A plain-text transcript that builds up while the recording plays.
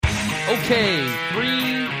Okay,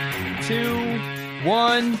 3, 2,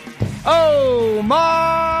 1. Oh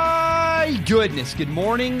my goodness. Good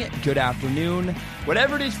morning, good afternoon.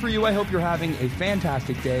 Whatever it is for you, I hope you're having a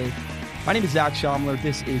fantastic day. My name is Zach Schaumler.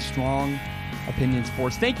 This is Strong Opinion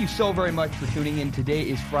Sports. Thank you so very much for tuning in. Today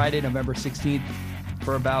is Friday, November 16th,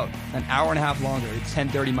 for about an hour and a half longer. It's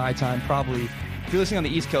 10:30 my time, probably. If you're listening on the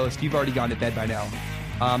East Coast, you've already gone to bed by now.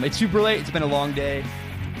 It's super late. It's been a long day.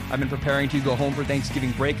 I've been preparing to go home for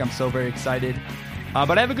Thanksgiving break. I'm so very excited.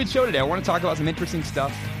 But I have a good show today. I want to talk about some interesting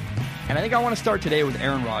stuff. And I think I want to start today with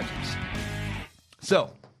Aaron Rodgers.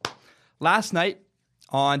 So, last night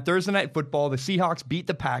on Thursday Night Football, the Seahawks beat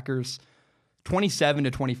the Packers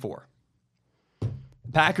 27-24. The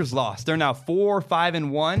Packers lost. They're now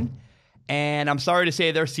 4-5-1. And I'm sorry to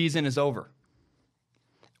say their season is over.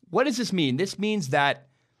 What does this mean? This means that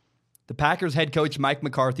the Packers head coach, Mike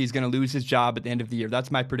McCarthy, is going to lose his job at the end of the year.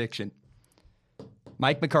 That's my prediction.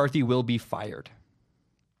 Mike McCarthy will be fired.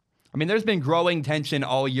 I mean, there's been growing tension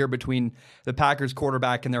all year between the Packers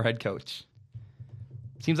quarterback and their head coach.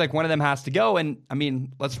 Seems like one of them has to go. And, I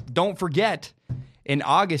mean, don't forget, in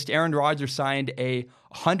August, Aaron Rodgers signed a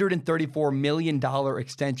 $134 million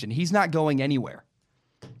extension. He's not going anywhere.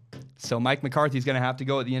 So Mike McCarthy's going to have to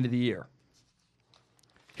go at the end of the year.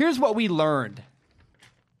 Here's what we learned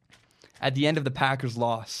at the end of the Packers'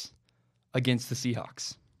 loss against the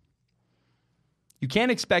Seahawks. You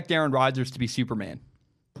can't expect Aaron Rodgers to be Superman.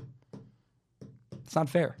 It's not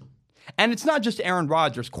fair. And it's not just Aaron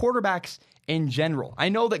Rodgers, quarterbacks in general. I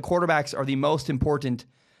know that quarterbacks are the most important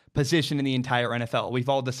position in the entire NFL. We've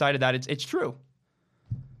all decided that it's true.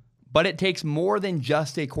 But it takes more than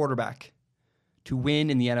just a quarterback to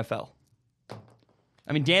win in the NFL.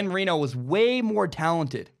 I mean, Dan Marino was way more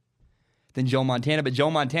talented than Joe Montana, but Joe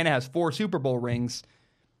Montana has 4 Super Bowl rings.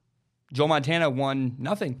 Joe Montana won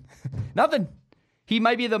nothing. Nothing. He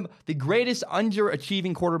might be the greatest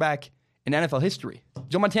underachieving quarterback in NFL history.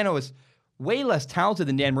 Joe Montana was way less talented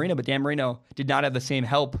than Dan Marino, but Dan Marino did not have the same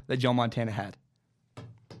help that Joe Montana had.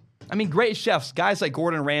 I mean, great chefs, guys like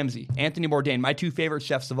Gordon Ramsay, Anthony Bourdain, my 2 favorite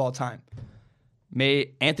chefs of all time.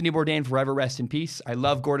 May Anthony Bourdain forever rest in peace. I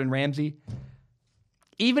love Gordon Ramsay.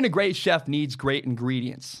 Even a great chef needs great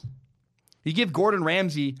ingredients. You give Gordon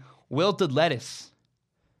Ramsay wilted lettuce,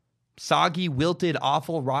 soggy, wilted,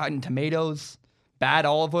 awful, rotten tomatoes, bad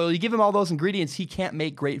olive oil. You give him all those ingredients, he can't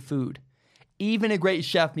make great food. Even a great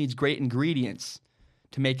chef needs great ingredients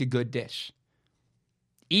to make a good dish.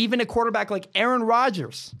 Even a quarterback like Aaron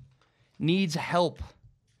Rodgers needs help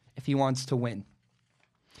if he wants to win.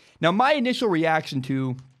 Now, my initial reaction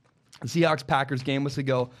to the Seahawks-Packers game was to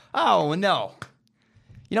go, oh, no.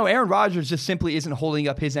 You know, Aaron Rodgers just simply isn't holding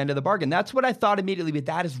up his end of the bargain. That's what I thought immediately, but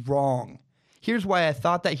that is wrong. Here's why I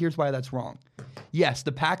thought that. Here's why that's wrong. Yes,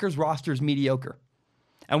 the Packers roster is mediocre.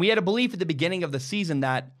 And we had a belief at the beginning of the season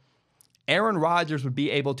that Aaron Rodgers would be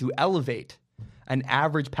able to elevate an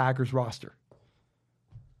average Packers roster.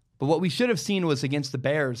 But what we should have seen was against the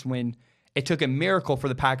Bears when it took a miracle for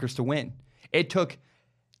the Packers to win. It took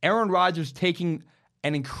Aaron Rodgers taking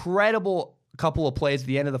an incredible couple of plays at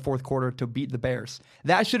the end of the fourth quarter to beat the Bears.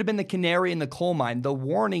 That should have been the canary in the coal mine, the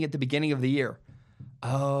warning at the beginning of the year.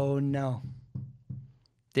 Oh, no.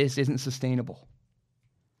 This isn't sustainable.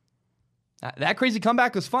 That crazy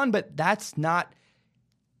comeback was fun, but that's not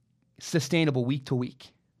sustainable week to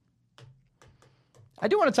week. I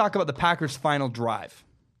do want to talk about the Packers' final drive.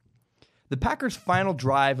 The Packers' final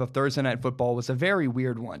drive of Thursday Night Football was a very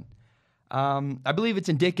weird one. I believe it's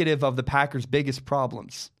indicative of the Packers' biggest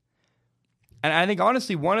problems. And I think,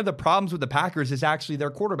 honestly, one of the problems with the Packers is actually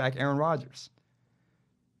their quarterback, Aaron Rodgers.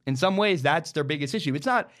 In some ways, that's their biggest issue. It's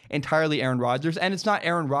not entirely Aaron Rodgers, and it's not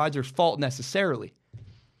Aaron Rodgers' fault necessarily.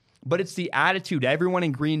 But it's the attitude everyone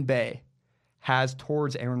in Green Bay has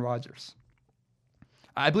towards Aaron Rodgers.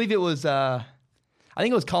 I believe it was, I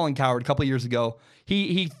think it was Colin Cowherd a couple of years ago.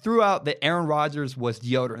 He threw out that Aaron Rodgers was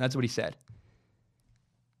deodorant. That's what he said.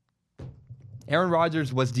 Aaron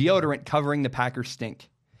Rodgers was deodorant covering the Packers' stink.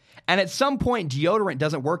 And at some point, deodorant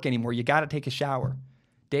doesn't work anymore. You got to take a shower.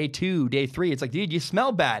 Day 2, day 3, it's like, dude, you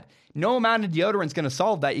smell bad. No amount of deodorant's going to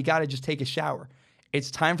solve that. You got to just take a shower.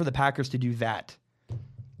 It's time for the Packers to do that.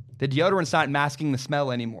 The deodorant's not masking the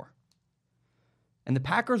smell anymore. And the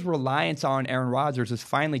Packers' reliance on Aaron Rodgers is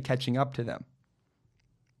finally catching up to them.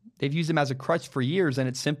 They've used him as a crutch for years, and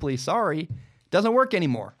it's simply, sorry, doesn't work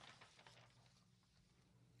anymore.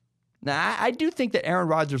 Now, I do think that Aaron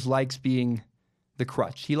Rodgers likes being the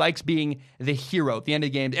crutch. He likes being the hero at the end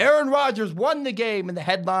of the game. Aaron Rodgers won the game, in the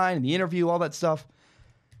headline, and the interview, all that stuff.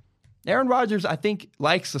 Aaron Rodgers, I think,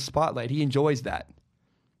 likes the spotlight. He enjoys that.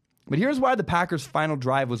 But here's why the Packers' final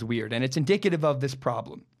drive was weird, and it's indicative of this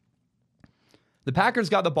problem. The Packers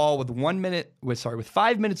got the ball with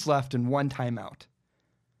 5 minutes left and one timeout.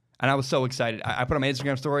 And I was so excited. I put on my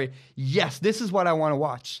Instagram story, yes, this is what I want to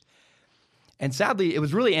watch. And sadly, it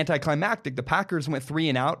was really anticlimactic. The Packers went 3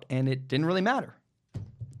 and out, and it didn't really matter.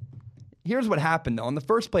 Here's what happened, though. On the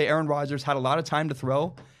first play, Aaron Rodgers had a lot of time to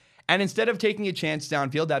throw, and instead of taking a chance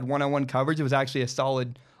downfield, that one-on-one coverage, it was actually a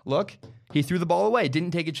solid look. He threw the ball away,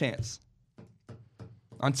 didn't take a chance.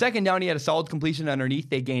 On second down, he had a solid completion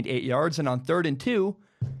underneath. They gained 8 yards, and on 3rd and 2,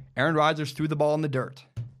 Aaron Rodgers threw the ball in the dirt.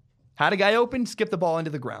 Had a guy open, skipped the ball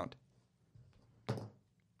into the ground.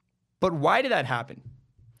 But why did that happen?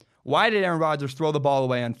 Why did Aaron Rodgers throw the ball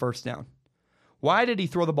away on first down? Why did he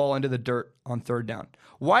throw the ball into the dirt on 3rd down?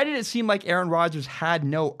 Why did it seem like Aaron Rodgers had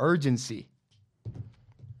no urgency?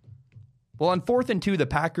 Well, on 4th and 2, the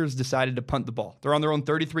Packers decided to punt the ball. They're on their own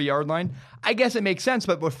 33-yard line. I guess it makes sense,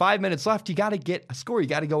 but with 5 minutes left, you got to get a score. You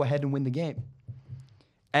got to go ahead and win the game.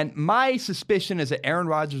 And my suspicion is that Aaron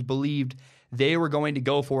Rodgers believed they were going to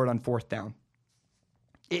go for it on 4th down.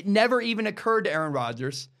 It never even occurred to Aaron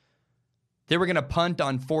Rodgers they were going to punt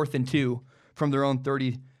on 4th and 2 from their own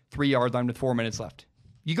 33-yard line with 4 minutes left.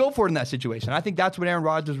 You go for it in that situation. I think that's what Aaron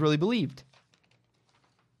Rodgers really believed.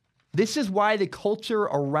 This is why the culture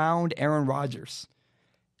around Aaron Rodgers,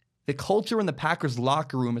 the culture in the Packers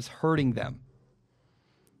locker room is hurting them.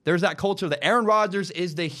 There's that culture that Aaron Rodgers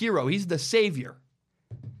is the hero. He's the savior.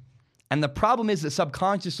 And the problem is that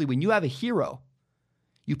subconsciously, when you have a hero,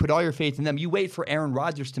 you put all your faith in them. You wait for Aaron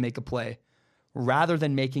Rodgers to make a play rather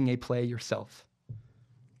than making a play yourself.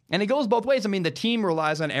 And it goes both ways. I mean, the team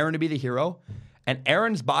relies on Aaron to be the hero, and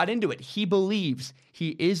Aaron's bought into it. He believes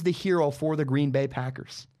he is the hero for the Green Bay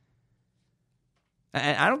Packers.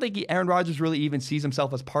 And I don't think Aaron Rodgers really even sees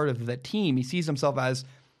himself as part of the team. He sees himself as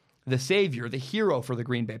the savior, the hero for the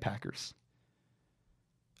Green Bay Packers.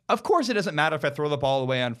 Of course, it doesn't matter if I throw the ball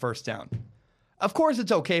away on 1st down. Of course,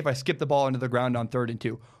 it's okay if I skip the ball into the ground on 3rd and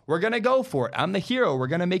 2. We're going to go for it. I'm the hero. We're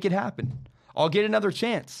going to make it happen. I'll get another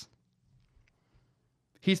chance.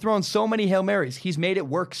 He's thrown so many Hail Marys. He's made it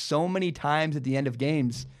work so many times at the end of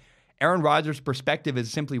games. Aaron Rodgers' perspective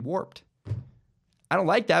is simply warped. I don't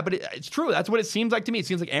like that, but it's true. That's what it seems like to me. It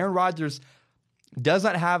seems like Aaron Rodgers does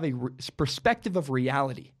not have a perspective of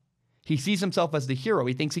reality. He sees himself as the hero.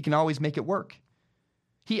 He thinks he can always make it work.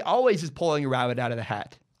 He always is pulling a rabbit out of the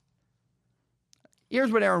hat.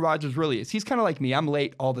 Here's what Aaron Rodgers really is. He's kind of like me. I'm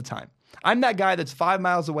late all the time. I'm that guy that's 5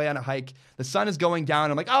 miles away on a hike. The sun is going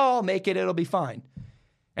down. I'm like, oh, I'll make it. It'll be fine.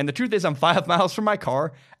 And the truth is, I'm 5 miles from my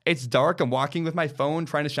car. It's dark. I'm walking with my phone,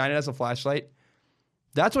 trying to shine it as a flashlight.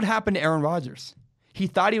 That's what happened to Aaron Rodgers. He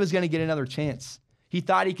thought he was going to get another chance. He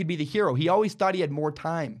thought he could be the hero. He always thought he had more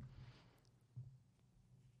time.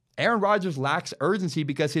 Aaron Rodgers lacks urgency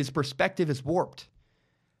because his perspective is warped.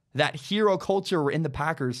 That hero culture in the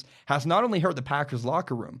Packers has not only hurt the Packers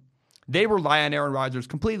locker room, they rely on Aaron Rodgers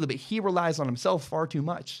completely, but he relies on himself far too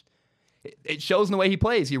much. It shows in the way he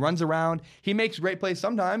plays. He runs around. He makes great plays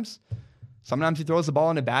sometimes. Sometimes he throws the ball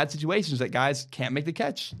into bad situations that guys can't make the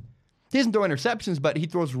catch. He doesn't throw interceptions, but he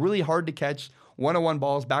throws really hard to catch, one-on-one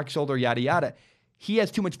balls, back shoulder, yada, yada. He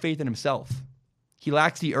has too much faith in himself. He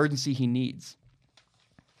lacks the urgency he needs.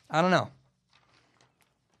 I don't know.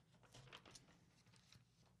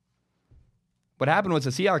 What happened was the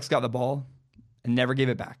Seahawks got the ball and never gave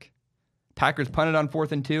it back. Packers punted on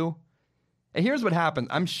 4th and 2. And here's what happened.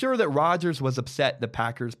 I'm sure that Rodgers was upset the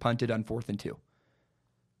Packers punted on 4th and 2.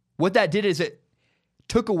 What that did is it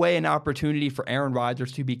took away an opportunity for Aaron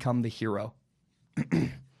Rodgers to become the hero.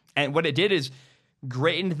 And what it did is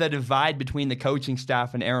greatened the divide between the coaching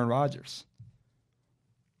staff and Aaron Rodgers.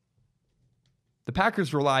 The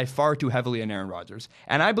Packers rely far too heavily on Aaron Rodgers.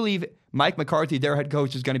 And I believe Mike McCarthy, their head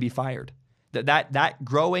coach, is going to be fired. That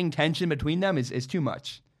growing tension between them is too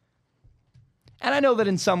much. And I know that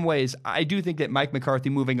in some ways, I do think that Mike McCarthy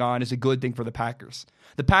moving on is a good thing for the Packers.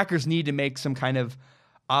 The Packers need to make some kind of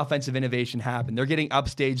offensive innovation happen. They're getting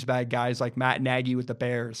upstaged by guys like Matt Nagy with the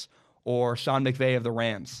Bears or Sean McVay of the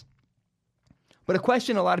Rams. But a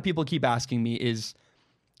question a lot of people keep asking me is,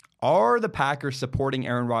 are the Packers supporting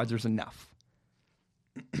Aaron Rodgers enough?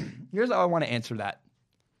 Here's how I want to answer that.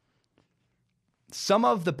 Some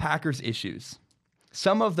of the Packers' issues,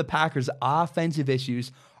 some of the Packers' offensive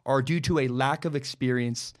issues are due to a lack of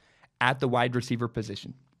experience at the wide receiver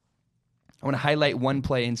position. I want to highlight one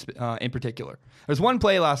play in particular. There's one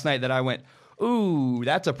play last night that I went, ooh,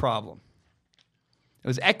 that's a problem. It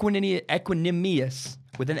was Equanimous,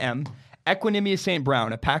 with an M, Equanimous St.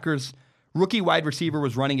 Brown, a Packers rookie wide receiver,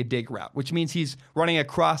 was running a dig route, which means he's running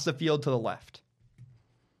across the field to the left.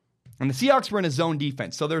 And the Seahawks were in a zone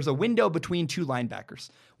defense, so there's a window between two linebackers.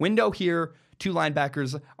 Window here, two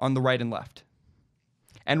linebackers on the right and left.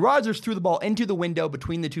 And Rodgers threw the ball into the window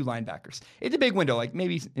between the two linebackers. It's a big window, like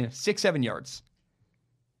maybe 6-7 yards.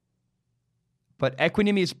 But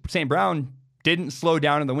Equanimeous St. Brown didn't slow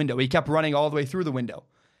down in the window. He kept running all the way through the window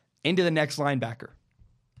into the next linebacker.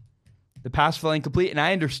 The pass fell incomplete, and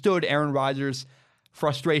I understood Aaron Rodgers'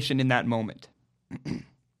 frustration in that moment.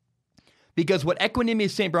 Because what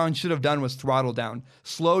Equanimeous St. Brown should have done was throttle down,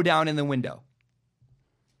 slow down in the window.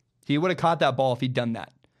 He would have caught that ball if he'd done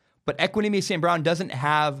that. But Equanimeous St. Brown doesn't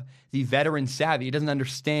have the veteran savvy. He doesn't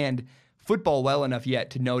understand football well enough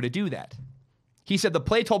yet to know to do that. He said, the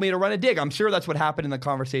play told me to run a dig. I'm sure that's what happened in the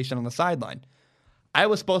conversation on the sideline. I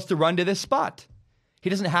was supposed to run to this spot. He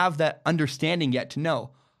doesn't have that understanding yet to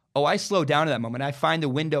know, oh, I slow down at that moment. I find the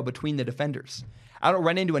window between the defenders. I don't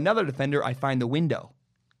run into another defender. I find the window.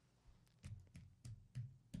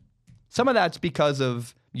 Some of that's because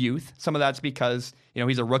of youth. Some of that's because,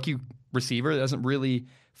 he's a rookie receiver that doesn't really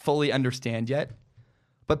fully understand yet.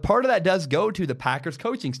 But part of that does go to the Packers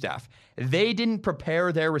coaching staff. They didn't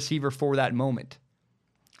prepare their receiver for that moment.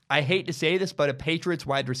 I hate to say this, but a Patriots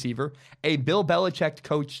wide receiver, a Bill Belichick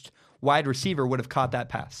coached wide receiver would have caught that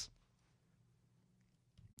pass.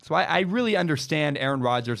 So I really understand Aaron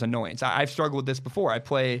Rodgers' annoyance. I've struggled with this before. I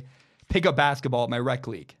play pickup basketball at my rec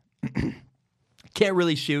league. Can't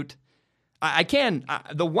really shoot. I can.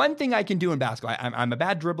 The one thing I can do in basketball, I'm a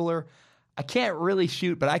bad dribbler. I can't really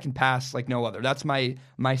shoot, but I can pass like no other. That's my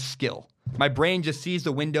skill. My brain just sees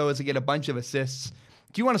the windows and get a bunch of assists.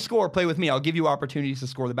 Do you want to score? Play with me. I'll give you opportunities to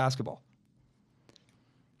score the basketball.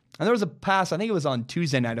 And there was a pass, I think it was on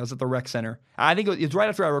Tuesday night. I was at the rec center. I think it was right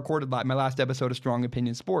after I recorded my last episode of Strong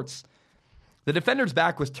Opinion Sports. The defender's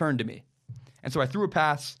back was turned to me. And so I threw a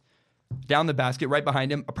pass down the basket right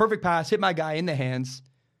behind him. A perfect pass, hit my guy in the hands,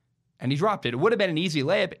 and he dropped it. It would have been an easy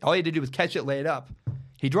layup. All he had to do was catch it, lay it up.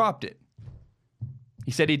 He dropped it.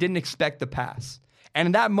 He said he didn't expect the pass. And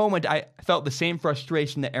in that moment, I felt the same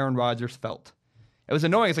frustration that Aaron Rodgers felt. It was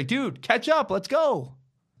annoying. It's like, dude, catch up. Let's go.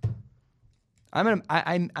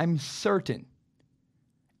 I'm certain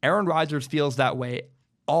Aaron Rodgers feels that way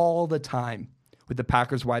all the time with the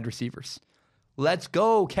Packers wide receivers. Let's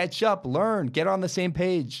go, catch up, learn, get on the same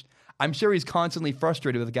page. I'm sure he's constantly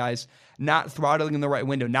frustrated with guys not throttling in the right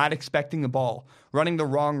window, not expecting the ball, running the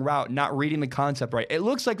wrong route, not reading the concept right. It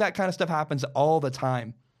looks like that kind of stuff happens all the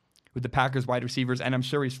time with the Packers wide receivers, and I'm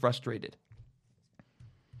sure he's frustrated.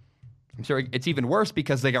 I'm sure it's even worse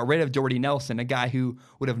because they got rid of Jordy Nelson, a guy who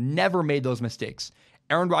would have never made those mistakes.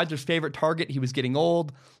 Aaron Rodgers' favorite target, he was getting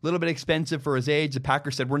old, a little bit expensive for his age. The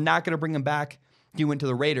Packers said, we're not going to bring him back. He went to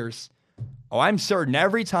the Raiders. Oh, I'm certain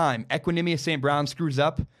every time Equanimeous St. Brown screws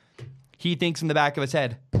up, he thinks in the back of his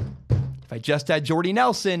head, if I just had Jordy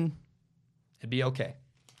Nelson, it'd be okay.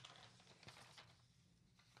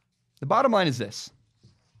 The bottom line is this.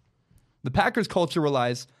 The Packers culture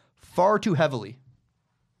relies far too heavily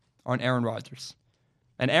on Aaron Rodgers.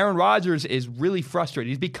 And Aaron Rodgers is really frustrated.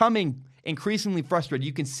 He's becoming increasingly frustrated.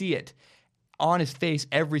 You can see it on his face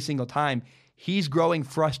every single time. He's growing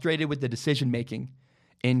frustrated with the decision-making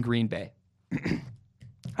in Green Bay.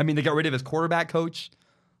 I mean, they got rid of his quarterback coach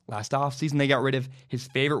last offseason. They got rid of his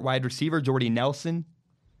favorite wide receiver, Jordy Nelson.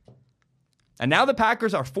 And now the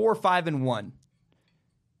Packers are 4-5-1.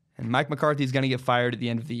 And Mike McCarthy is going to get fired at the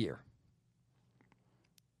end of the year.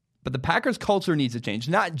 But the Packers' culture needs to change,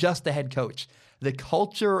 not just the head coach. The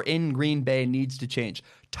culture in Green Bay needs to change,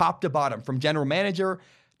 top to bottom, from general manager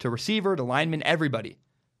to receiver to lineman, everybody.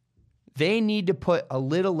 They need to put a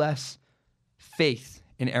little less faith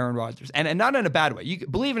in Aaron Rodgers, and not in a bad way. You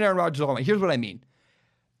can believe in Aaron Rodgers all the way. Here's what I mean.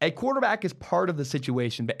 A quarterback is part of the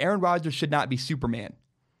situation, but Aaron Rodgers should not be Superman.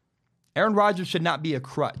 Aaron Rodgers should not be a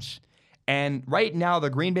crutch. And right now,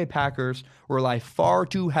 the Green Bay Packers rely far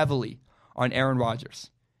too heavily on Aaron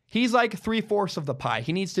Rodgers. He's like 3/4 of the pie.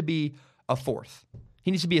 He needs to be a fourth.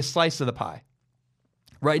 He needs to be a slice of the pie.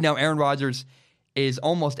 Right now, Aaron Rodgers is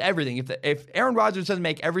almost everything. If Aaron Rodgers doesn't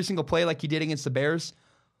make every single play like he did against the Bears,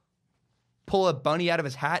 pull a bunny out of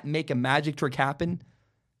his hat and make a magic trick happen,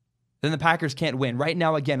 then the Packers can't win. Right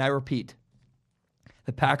now, again, I repeat,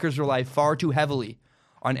 the Packers rely far too heavily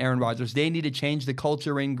on Aaron Rodgers. They need to change the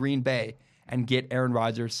culture in Green Bay and get Aaron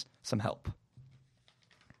Rodgers some help.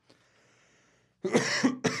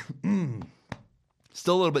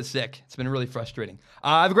 Still a little bit sick. It's been really frustrating.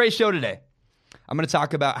 I have a great show today. I'm going to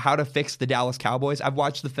talk about how to fix the Dallas Cowboys. I've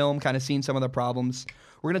watched the film, kind of seen some of the problems.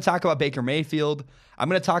 We're going to talk about Baker Mayfield. I'm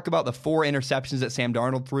going to talk about the 4 interceptions that Sam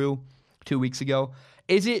Darnold threw 2 weeks ago.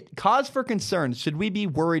 Is it cause for concern? Should we be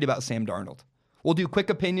worried about Sam Darnold? We'll do quick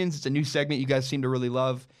opinions. It's a new segment you guys seem to really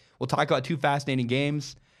love. We'll talk about 2 fascinating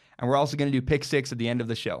games, and we're also going to do pick 6 at the end of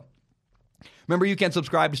the show. Remember, you can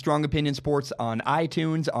subscribe to Strong Opinion Sports on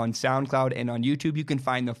iTunes, on SoundCloud, and on YouTube. You can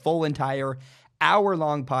find the full entire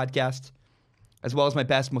hour-long podcast, as well as my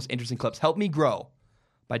best, most interesting clips. Help me grow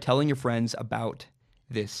by telling your friends about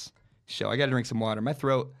this show. I got to drink some water. My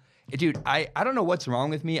throat, dude, I don't know what's wrong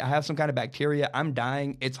with me. I have some kind of bacteria. I'm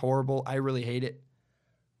dying. It's horrible. I really hate it.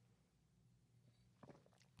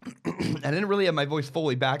 I didn't really have my voice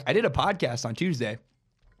fully back. I did a podcast on Tuesday.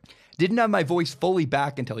 Didn't have my voice fully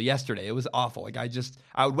back until yesterday. It was awful. Like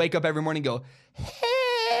I would wake up every morning and go,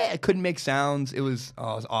 hey, I couldn't make sounds. It was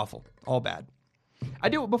awful. All bad.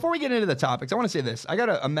 Before we get into the topics, I want to say this. I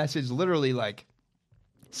got a message literally like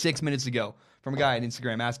 6 minutes ago from a guy on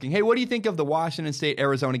Instagram asking, hey, what do you think of the Washington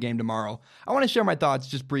State-Arizona game tomorrow? I want to share my thoughts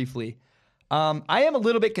just briefly. I am a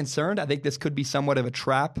little bit concerned. I think this could be somewhat of a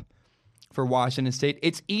trap for Washington State.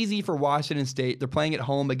 It's easy for Washington State. They're playing at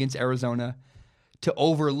home against Arizona to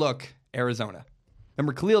overlook Arizona.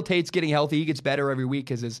 Remember, Khalil Tate's getting healthy. He gets better every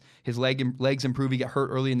week as his legs improve. He got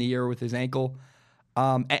hurt early in the year with his ankle.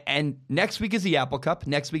 And next week is the Apple Cup.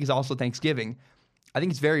 Next week is also Thanksgiving. I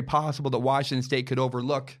think it's very possible that Washington State could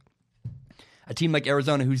overlook a team like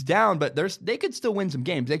Arizona who's down, but they could still win some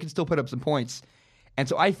games. They could still put up some points. And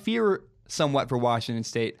so I fear somewhat for Washington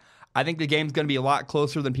State. I think the game's going to be a lot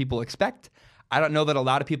closer than people expect. I don't know that a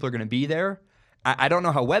lot of people are going to be there. I don't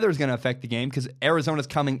know how weather is going to affect the game because Arizona's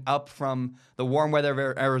coming up from the warm weather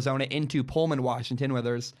of Arizona into Pullman, Washington, where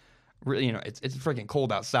there's really, it's freaking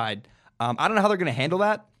cold outside. I don't know how they're going to handle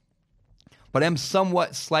that, but I'm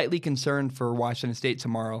somewhat slightly concerned for Washington State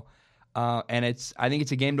tomorrow. And I think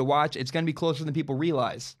it's a game to watch. It's going to be closer than people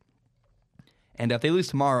realize. And if they lose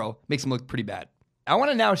tomorrow, it makes them look pretty bad. I want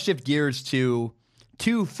to now shift gears to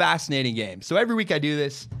two fascinating games. So every week I do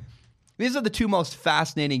this. These are the two most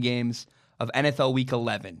fascinating games of NFL Week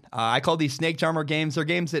 11. I call these snake charmer games. They're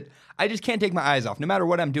games that I just can't take my eyes off. No matter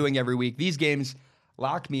what I'm doing every week, these games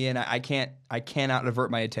lock me in. I cannot avert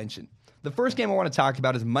my attention. The first game I want to talk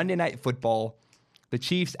about is Monday Night Football, the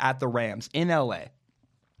Chiefs at the Rams in LA.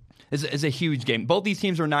 It's a huge game. Both these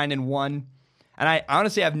teams are 9-1, and I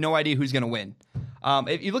honestly have no idea who's going to win.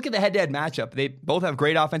 If you look at the head-to-head matchup, they both have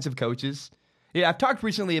great offensive coaches. Yeah, I've talked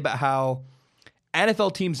recently about how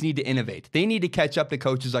NFL teams need to innovate. They need to catch up to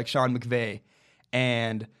coaches like Sean McVay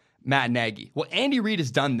and Matt Nagy. Well, Andy Reid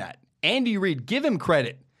has done that. Andy Reid, give him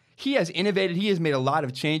credit. He has innovated. He has made a lot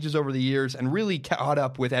of changes over the years and really caught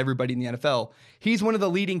up with everybody in the NFL. He's one of the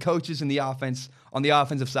leading coaches in the offense, on the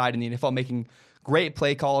offensive side in the NFL, making great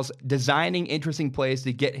play calls, designing interesting plays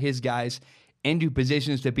to get his guys into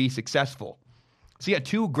positions to be successful. So you got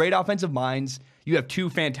two great offensive minds. You have two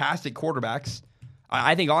fantastic quarterbacks.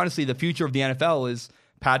 I think, honestly, the future of the NFL is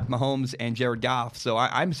Pat Mahomes and Jared Goff. So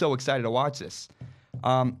I'm so excited to watch this.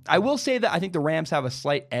 I will say that I think the Rams have a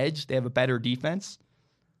slight edge. They have a better defense.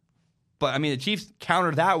 But, I mean, the Chiefs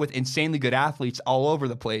counter that with insanely good athletes all over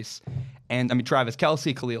the place. And, I mean, Travis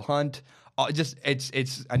Kelce, Khalil Hunt.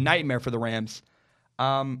 It's a nightmare for the Rams.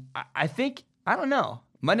 I think, I don't know.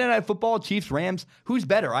 Monday Night Football, Chiefs, Rams, who's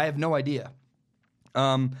better? I have no idea.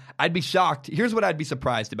 I'd be shocked. Here's what I'd be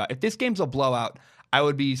surprised about. If this game's a blowout, I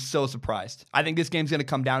would be so surprised. I think this game's going to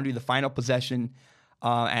come down to the final possession,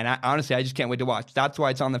 and honestly, I just can't wait to watch. That's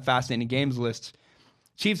why it's on the fascinating games list.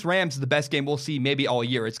 Chiefs-Rams is the best game we'll see maybe all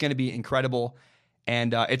year. It's going to be incredible,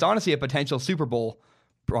 and it's honestly a potential Super Bowl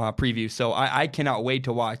preview, so I cannot wait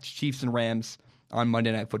to watch Chiefs and Rams on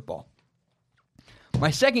Monday Night Football. My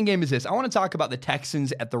second game is this. I want to talk about the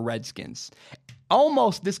Texans at the Redskins.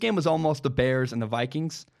 This game was almost the Bears and the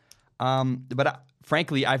Vikings, but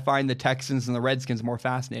frankly, I find the Texans and the Redskins more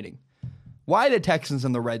fascinating. Why the Texans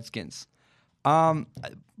and the Redskins?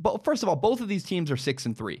 But first of all, both of these teams are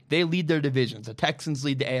 6-3. They lead their divisions. The Texans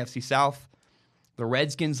lead the AFC South. The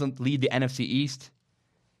Redskins lead the NFC East.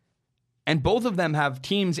 And both of them have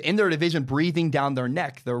teams in their division breathing down their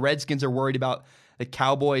neck. The Redskins are worried about the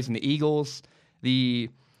Cowboys and the Eagles. The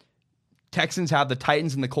Texans have the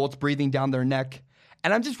Titans and the Colts breathing down their neck.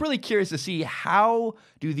 And I'm just really curious to see, how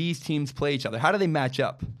do these teams play each other? How do they match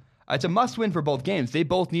up? It's a must-win for both games. They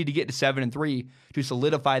both need to get to 7-3 to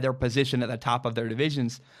solidify their position at the top of their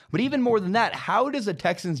divisions. But even more than that, how does the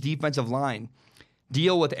Texans' defensive line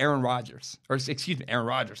deal with Aaron Rodgers?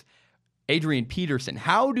 Adrian Peterson.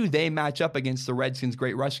 How do they match up against the Redskins'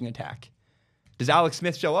 great rushing attack? Does Alex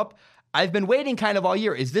Smith show up? I've been waiting kind of all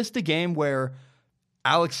year. Is this the game where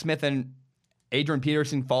Alex Smith and Adrian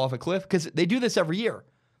Peterson fall off a cliff? Because they do this every year.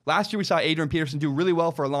 Last year we saw Adrian Peterson do really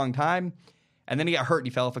well for a long time, and then he got hurt and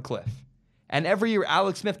he fell off a cliff. And every year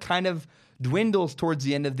Alex Smith kind of dwindles towards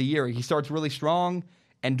the end of the year. He starts really strong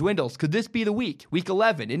and dwindles. Could this be the week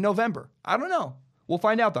 11 in November? I don't know. We'll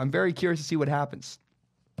find out, though. I'm very curious to see what happens.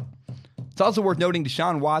 Let's It's also worth noting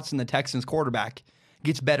Deshaun Watson, the Texans quarterback,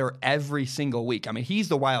 gets better every single week. I mean, he's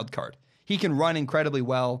the wild card. He can run incredibly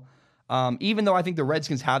well, even though I think the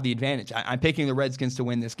Redskins have the advantage. I'm picking the Redskins to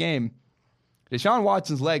win this game. Deshaun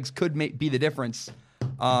Watson's legs could be the difference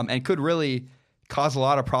and could really cause a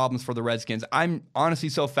lot of problems for the Redskins. I'm honestly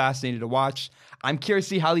so fascinated to watch. I'm curious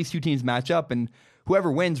to see how these two teams match up, and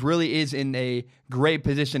whoever wins really is in a great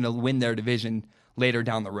position to win their division later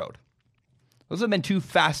down the road. Those have been two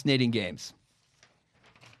fascinating games.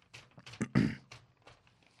 I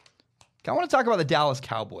want to talk about the Dallas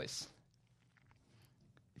Cowboys.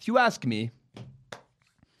 If you ask me,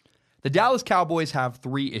 the Dallas Cowboys have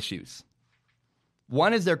 3 issues.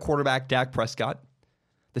 One is their quarterback, Dak Prescott.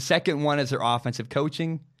 The second one is their offensive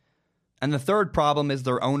coaching. And the third problem is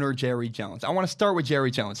their owner, Jerry Jones. I want to start with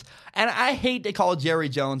Jerry Jones. And I hate to call Jerry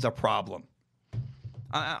Jones a problem.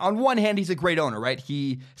 On one hand, he's a great owner, right?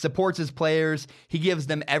 He supports his players. He gives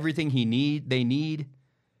them everything they need.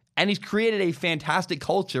 And he's created a fantastic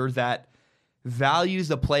culture that values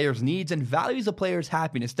the players' needs and values the players'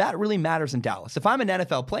 happiness. That really matters in Dallas. If I'm an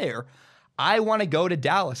NFL player, I want to go to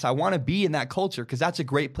Dallas. I want to be in that culture because that's a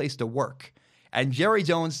great place to work. And Jerry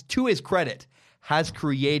Jones, to his credit, has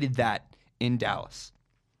created that in Dallas.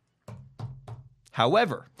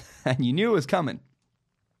 However, and you knew it was coming,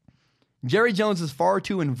 Jerry Jones is far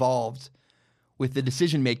too involved with the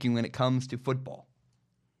decision-making when it comes to football.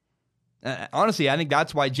 Honestly, I think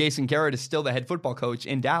that's why Jason Garrett is still the head football coach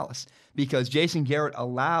in Dallas, because Jason Garrett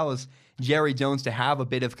allows Jerry Jones to have a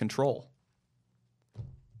bit of control.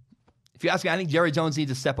 If you ask me, I think Jerry Jones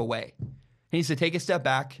needs to step away. He needs to take a step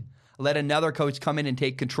back, let another coach come in and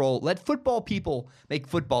take control. Let football people make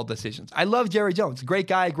football decisions. I love Jerry Jones. Great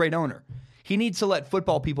guy, great owner. He needs to let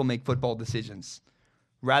football people make football decisions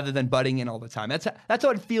rather than butting in all the time. That's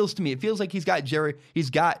how it feels to me. It feels like he's got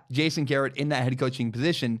Jason Garrett in that head coaching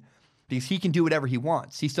position because he can do whatever he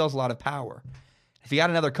wants. He still has a lot of power. If you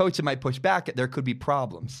got another coach that might push back, there could be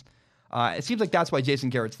problems. It seems like that's why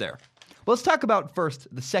Jason Garrett's there. Well, let's talk about first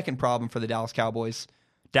the second problem for the Dallas Cowboys,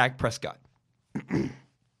 Dak Prescott.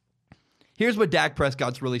 Here's what Dak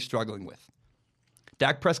Prescott's really struggling with.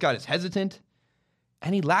 Dak Prescott is hesitant,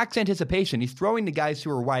 and he lacks anticipation. He's throwing to guys who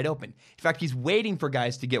are wide open. In fact, he's waiting for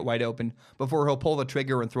guys to get wide open before he'll pull the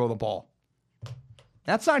trigger and throw the ball.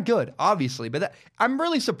 That's not good, obviously. But I'm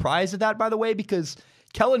really surprised at that, by the way, because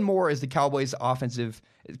Kellen Moore is the Cowboys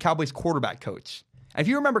quarterback coach. And if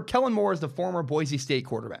you remember, Kellen Moore is the former Boise State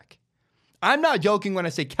quarterback. I'm not joking when I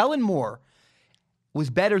say Kellen Moore was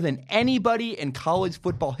better than anybody in college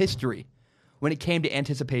football history when it came to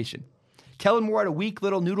anticipation. Kellen Moore had a weak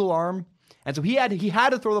little noodle arm, and so he had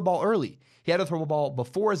to throw the ball early. He had to throw the ball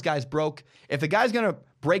before his guys broke. If the guy's going to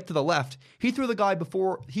break to the left, he threw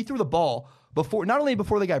the ball before, not only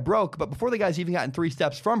before the guy broke, but before the guy's even gotten 3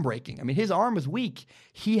 steps from breaking. I mean, his arm was weak.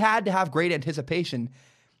 He had to have great anticipation.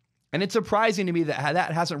 And it's surprising to me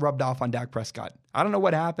that hasn't rubbed off on Dak Prescott. I don't know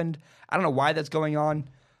what happened. I don't know why that's going on.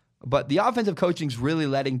 But the offensive coaching is really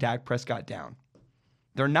letting Dak Prescott down.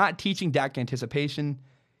 They're not teaching Dak anticipation.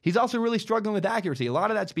 He's also really struggling with accuracy. A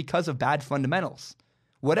lot of that's because of bad fundamentals.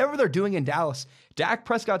 Whatever they're doing in Dallas, Dak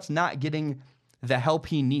Prescott's not getting the help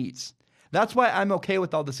he needs. That's why I'm okay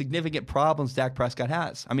with all the significant problems Dak Prescott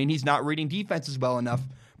has. I mean, he's not reading defenses well enough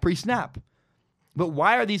pre-snap. But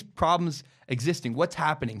why are these problems existing? What's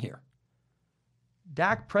happening here?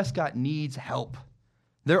 Dak Prescott needs help.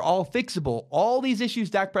 They're all fixable. All these issues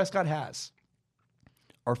Dak Prescott has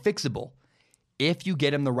are fixable if you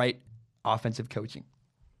get him the right offensive coaching.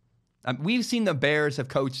 We've seen the Bears have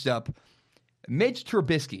coached up Mitch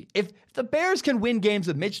Trubisky. If the Bears can win games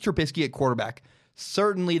with Mitch Trubisky at quarterback,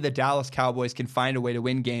 certainly the Dallas Cowboys can find a way to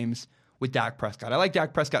win games with Dak Prescott. I like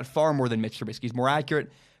Dak Prescott far more than Mitch Trubisky. He's more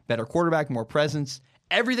accurate, better quarterback, more presence.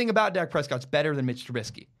 Everything about Dak Prescott's better than Mitch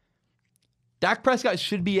Trubisky. Dak Prescott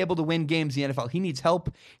should be able to win games in the NFL. He needs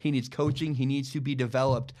help. He needs coaching. He needs to be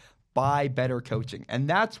developed by better coaching. And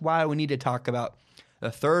that's why we need to talk about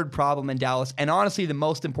the third problem in Dallas, and honestly, the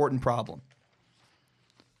most important problem.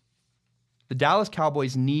 The Dallas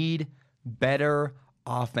Cowboys need better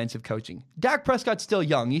offensive coaching. Dak Prescott's still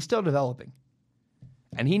young. He's still developing.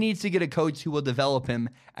 And he needs to get a coach who will develop him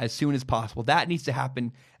as soon as possible. That needs to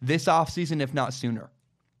happen this offseason, if not sooner.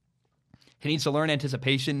 He needs to learn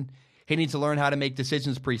anticipation. He needs to learn how to make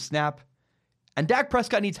decisions pre-snap. And Dak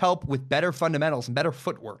Prescott needs help with better fundamentals and better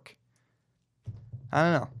footwork. I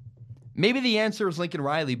don't know. Maybe the answer is Lincoln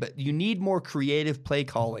Riley, but you need more creative play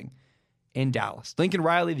calling in Dallas. Lincoln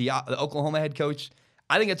Riley, the Oklahoma head coach,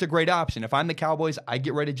 I think it's a great option. If I'm the Cowboys, I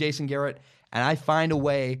get rid of Jason Garrett, and I find a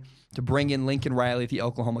way to bring in Lincoln Riley, the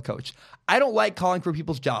Oklahoma coach. I don't like calling for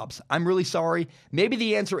people's jobs. I'm really sorry. Maybe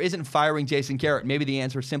the answer isn't firing Jason Garrett. Maybe the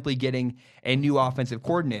answer is simply getting a new offensive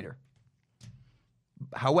coordinator.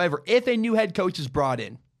 However, if a new head coach is brought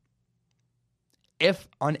in, if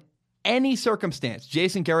on any circumstance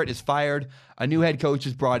Jason Garrett is fired, a new head coach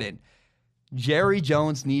is brought in, Jerry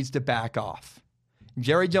Jones needs to back off.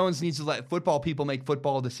 Jerry Jones needs to let football people make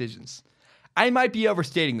football decisions. I might be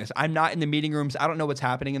overstating this. I'm not in the meeting rooms. I don't know what's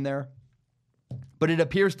happening in there. But it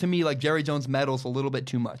appears to me like Jerry Jones meddles a little bit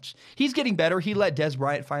too much. He's getting better. He let Des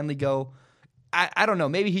Bryant finally go. I don't know.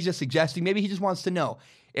 Maybe he's just suggesting. Maybe he just wants to know.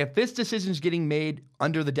 If this decision is getting made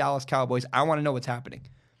under the Dallas Cowboys, I want to know what's happening.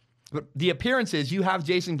 But the appearance is you have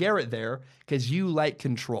Jason Garrett there because you like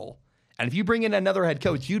control. And if you bring in another head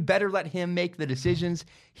coach, you'd better let him make the decisions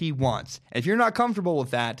he wants. And if you're not comfortable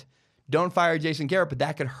with that, don't fire Jason Garrett, but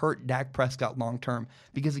that could hurt Dak Prescott long term.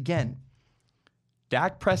 Because again,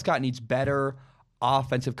 Dak Prescott needs better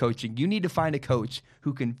offensive coaching. You need to find a coach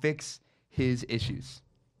who can fix his issues.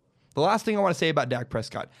 The last thing I want to say about Dak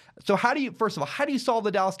Prescott. So first of all, how do you solve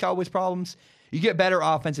the Dallas Cowboys problems? You get better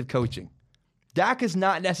offensive coaching. Dak is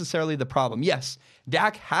not necessarily the problem. Yes,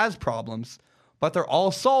 Dak has problems, but they're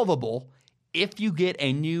all solvable if you get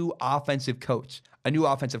a new offensive coach. A new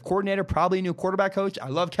offensive coordinator, probably a new quarterback coach. I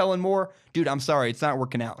love Kellen Moore. Dude, I'm sorry, it's not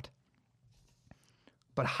working out.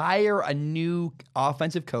 But hire a new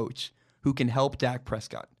offensive coach who can help Dak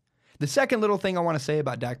Prescott. The second little thing I want to say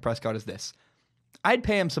about Dak Prescott is this. I'd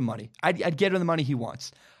pay him some money. I'd get him the money he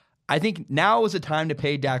wants. I think now is the time to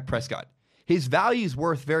pay Dak Prescott. His value is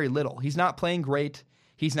worth very little. He's not playing great.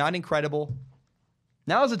 He's not incredible.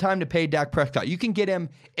 Now is the time to pay Dak Prescott. You can get him,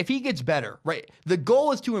 if he gets better, right? The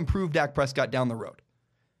goal is to improve Dak Prescott down the road.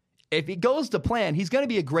 If it goes to plan, he's going to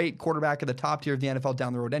be a great quarterback at the top tier of the NFL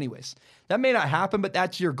down the road anyways. That may not happen, but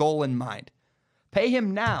that's your goal in mind. Pay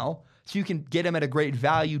him now so you can get him at a great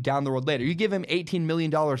value down the road later. You give him $18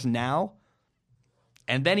 million now,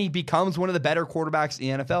 and then he becomes one of the better quarterbacks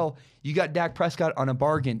in the NFL. You got Dak Prescott on a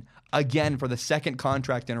bargain again for the second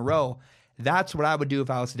contract in a row. That's what I would do if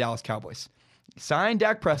I was the Dallas Cowboys. Sign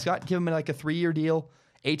Dak Prescott, give him like a 3-year deal,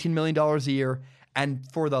 $18 million a year, and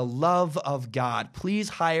for the love of God, please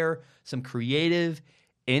hire some creative,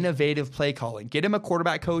 innovative play calling. Get him a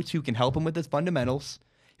quarterback coach who can help him with his fundamentals,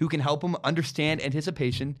 who can help him understand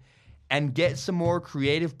anticipation, and get some more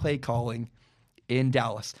creative play calling in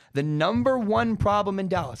Dallas. The number one problem in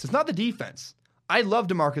Dallas is not the defense. I love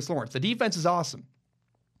DeMarcus Lawrence. The defense is awesome.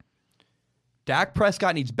 Dak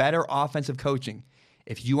Prescott needs better offensive coaching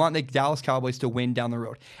if you want the Dallas Cowboys to win down the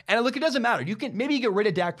road. And look, it doesn't matter. Maybe you get rid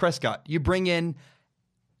of Dak Prescott. You bring in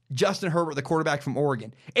Justin Herbert, the quarterback from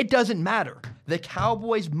Oregon. It doesn't matter. The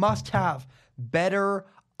Cowboys must have better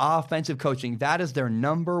offensive coaching. That is their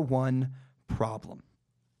number one problem.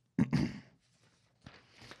 I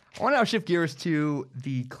want to now shift gears to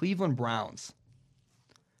the Cleveland Browns.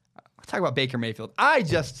 I'll talk about Baker Mayfield. I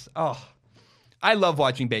love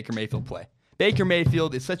watching Baker Mayfield play. Baker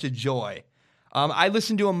Mayfield is such a joy. I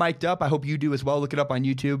listen to him mic'd up. I hope you do as well. Look it up on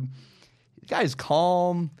YouTube. The guy is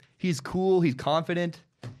calm. He's cool. He's confident.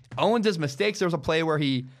 Owns his mistakes. There was a play where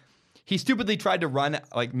he stupidly tried to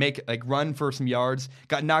run for some yards,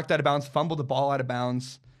 got knocked out of bounds, fumbled the ball out of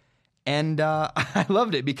bounds. And I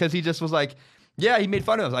loved it because he just was like, yeah, he made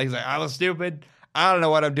fun of himself. He's like, I was stupid. I don't know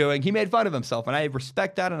what I'm doing. He made fun of himself, and I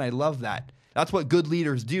respect that, and I love that. That's what good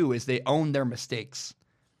leaders do, is they own their mistakes.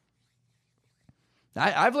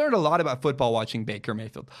 I've learned a lot about football watching Baker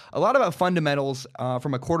Mayfield. A lot about fundamentals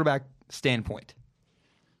from a quarterback standpoint.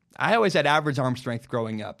 I always had average arm strength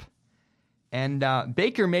growing up. And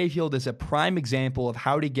Baker Mayfield is a prime example of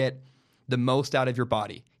how to get the most out of your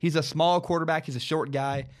body. He's a small quarterback. He's a short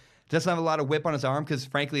guy. Doesn't have a lot of whip on his arm because,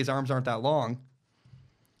 frankly, his arms aren't that long.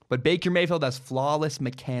 But Baker Mayfield has flawless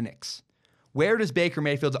mechanics. Where does Baker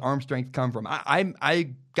Mayfield's arm strength come from?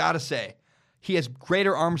 I got to say, he has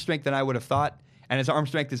greater arm strength than I would have thought, and his arm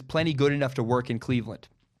strength is plenty good enough to work in Cleveland.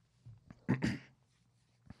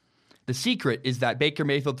 The secret is that Baker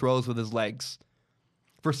Mayfield throws with his legs.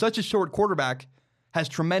 For such a short quarterback, has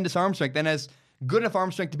tremendous arm strength and has good enough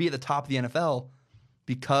arm strength to be at the top of the NFL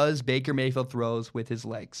because Baker Mayfield throws with his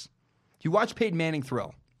legs. If you watch Peyton Manning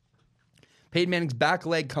throw, Peyton Manning's back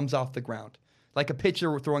leg comes off the ground like a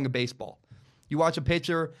pitcher throwing a baseball. You watch a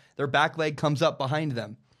pitcher, their back leg comes up behind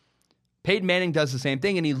them. Peyton Manning does the same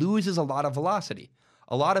thing, and he loses a lot of velocity.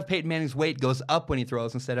 A lot of Peyton Manning's weight goes up when he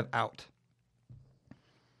throws instead of out.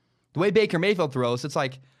 The way Baker Mayfield throws,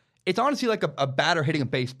 it's honestly like a batter hitting a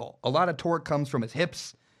baseball. A lot of torque comes from his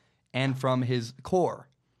hips and from his core.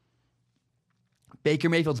 Baker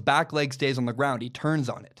Mayfield's back leg stays on the ground. He turns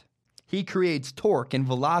on it. He creates torque and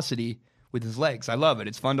velocity with his legs. I love it.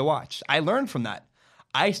 It's fun to watch. I learned from that.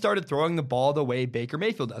 I started throwing the ball the way Baker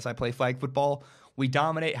Mayfield does. I play flag football. We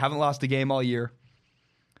dominate. Haven't lost a game all year.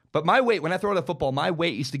 But my weight, when I throw the football, my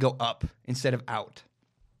weight used to go up instead of out.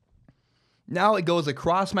 Now it goes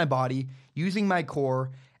across my body using my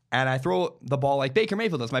core, and I throw the ball like Baker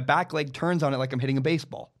Mayfield does. My back leg turns on it like I'm hitting a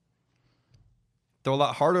baseball. Throw a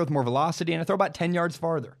lot harder with more velocity, and I throw about 10 yards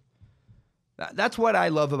farther. That's what I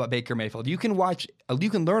love about Baker Mayfield. You can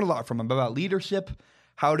learn a lot from him about leadership,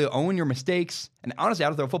 how to own your mistakes, and honestly,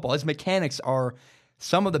 how to throw football. His mechanics are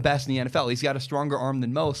some of the best in the NFL. He's got a stronger arm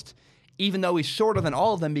than most, even though he's shorter than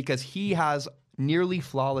all of them because he has nearly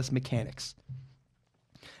flawless mechanics.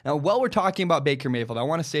 Now, while we're talking about Baker Mayfield, I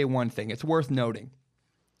want to say one thing. It's worth noting.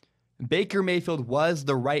 Baker Mayfield was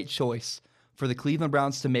the right choice for the Cleveland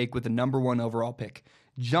Browns to make with the number 1 overall pick.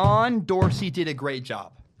 John Dorsey did a great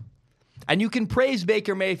job. And you can praise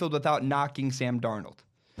Baker Mayfield without knocking Sam Darnold.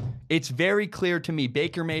 It's very clear to me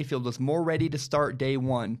Baker Mayfield was more ready to start day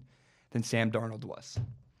 1 than Sam Darnold was.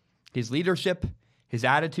 His leadership, his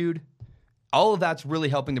attitude, all of that's really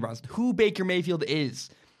helping the Browns. Who Baker Mayfield is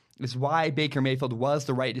why Baker Mayfield was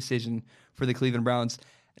the right decision for the Cleveland Browns.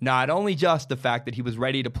 Not only just the fact that he was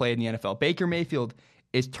ready to play in the NFL. Baker Mayfield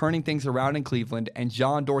is turning things around in Cleveland, and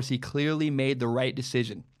John Dorsey clearly made the right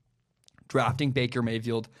decision drafting Baker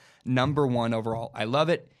Mayfield number 1 overall. I love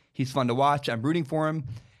it. He's fun to watch. I'm rooting for him,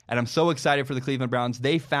 and I'm so excited for the Cleveland Browns.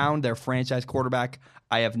 They found their franchise quarterback.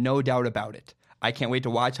 I have no doubt about it. I can't wait to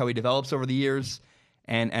watch how he develops over the years,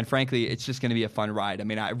 and frankly, it's just going to be a fun ride. I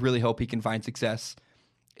mean, I really hope he can find success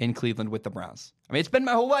in Cleveland with the Browns. I mean, it's been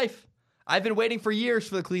my whole life. I've been waiting for years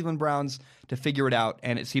for the Cleveland Browns to figure it out,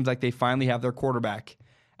 and it seems like they finally have their quarterback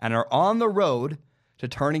and are on the road to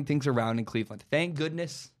turning things around in Cleveland. Thank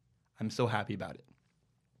goodness. I'm so happy about it.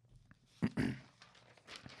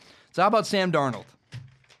 So how about Sam Darnold?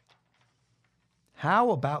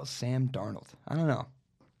 How about Sam Darnold? I don't know.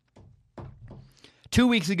 2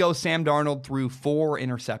 weeks ago, Sam Darnold threw 4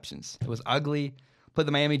 interceptions. It was ugly. Played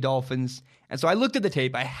the Miami Dolphins. And so I looked at the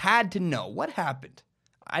tape. I had to know what happened.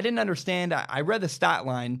 I didn't understand. I read the stat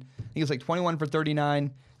line. I think it was like 21 for 39.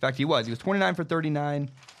 In fact, he was. He was 29 for 39,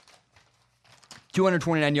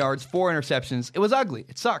 229 yards, 4 interceptions. It was ugly.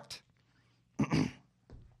 It sucked.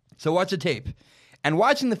 So watch the tape. And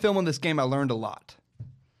watching the film on this game, I learned a lot.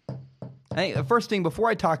 I think the first thing, before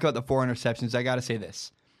I talk about the 4 interceptions, I got to say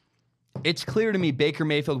this. It's clear to me Baker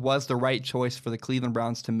Mayfield was the right choice for the Cleveland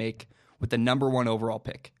Browns to make with the number 1 overall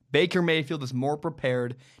pick. Baker Mayfield is more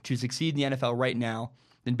prepared to succeed in the NFL right now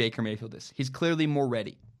than Baker Mayfield is. He's clearly more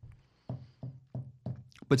ready.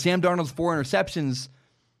 But Sam Darnold's 4 interceptions,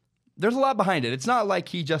 there's a lot behind it. It's not like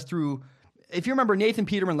he just threw... If you remember, Nathan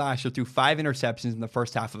Peterman last year threw 5 interceptions in the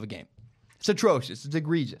first half of a game. It's atrocious. It's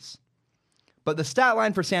egregious. But the stat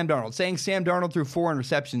line for Sam Darnold, saying Sam Darnold threw 4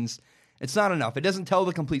 interceptions, it's not enough. It doesn't tell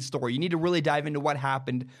the complete story. You need to really dive into what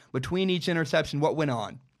happened between each interception, what went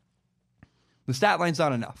on. The stat line's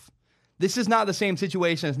not enough. This is not the same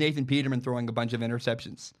situation as Nathan Peterman throwing a bunch of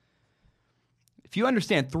interceptions. If you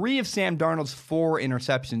understand, 3 of Sam Darnold's 4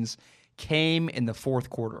 interceptions came in the fourth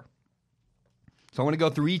quarter. So I want to go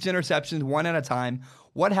through each interception one at a time.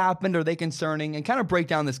 What happened? Are they concerning? And kind of break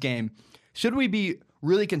down this game. Should we be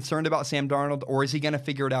really concerned about Sam Darnold, or is he going to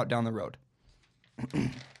figure it out down the road?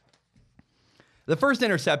 The first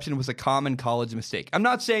interception was a common college mistake. I'm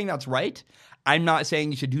not saying that's right. I'm not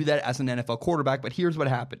saying you should do that as an NFL quarterback, but here's what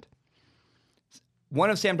happened. One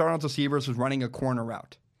of Sam Darnold's receivers was running a corner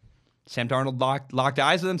route. Sam Darnold locked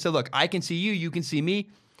eyes with him, said, look, I can see you, you can see me.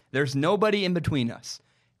 There's nobody in between us.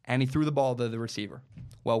 And he threw the ball to the receiver.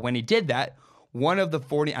 Well, when he did that, one of the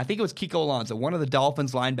 40, I think it was Kiko Alonso, one of the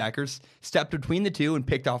Dolphins linebackers, stepped between the two and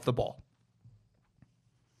picked off the ball.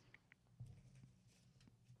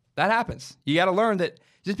 That happens. You got to learn that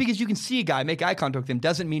just because you can see a guy, make eye contact with him,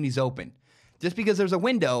 doesn't mean he's open. Just because there's a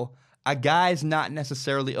window, a guy's not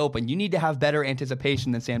necessarily open. You need to have better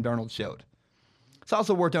anticipation than Sam Darnold showed. It's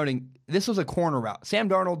also worth noting, this was a corner route. Sam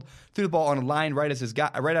Darnold threw the ball on a line right at his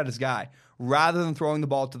guy, rather than throwing the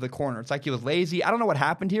ball to the corner. It's like he was lazy. I don't know what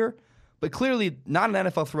happened here, but clearly not an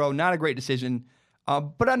NFL throw, not a great decision,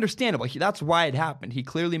 but understandable. That's why it happened. He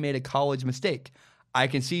clearly made a college mistake. I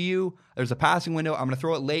can see you. There's a passing window. I'm going to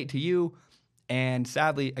throw it late to you. And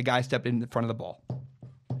sadly, a guy stepped in front of the ball.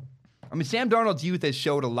 I mean, Sam Darnold's youth has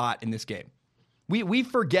showed a lot in this game. We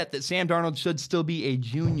forget that Sam Darnold should still be a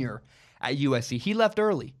junior at USC. He left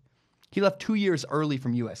early. He left 2 years early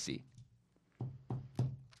from USC.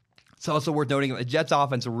 It's also worth noting that the Jets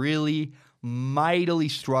offense really mightily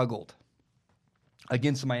struggled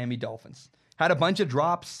against the Miami Dolphins. Had a bunch of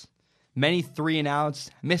drops, many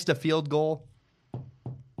 3-and-outs, missed a field goal.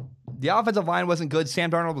 The offensive line wasn't good.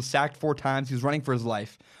 Sam Darnold was sacked 4 times. He was running for his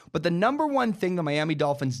life. But the number one thing the Miami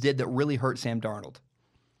Dolphins did that really hurt Sam Darnold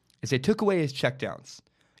is they took away his checkdowns.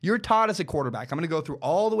 You're taught as a quarterback. I'm going to go through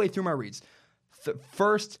all the way through my reads.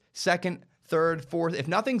 First, second, third, fourth. If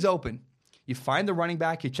nothing's open, you find the running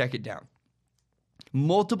back, you check it down.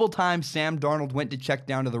 Multiple times Sam Darnold went to check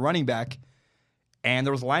down to the running back, and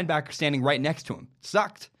there was a linebacker standing right next to him.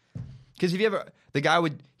 Sucked. Because if you ever, the guy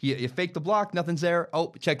would, you fake the block, nothing's there.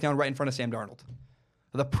 Oh, check down right in front of Sam Darnold.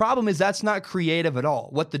 The problem is that's not creative at all.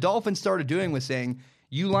 What the Dolphins started doing was saying,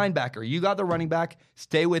 you linebacker, you got the running back,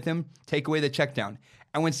 stay with him, take away the check down.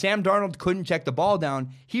 And when Sam Darnold couldn't check the ball down,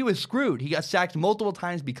 he was screwed. He got sacked multiple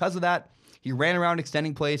times because of that. He ran around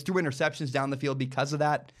extending plays, threw interceptions down the field because of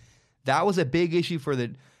that. That was a big issue for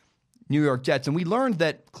the New York Jets. And we learned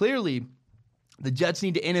that clearly the Jets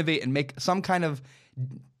need to innovate and make some kind of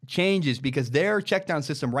changes because their check down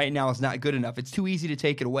system right now is not good enough. It's too easy to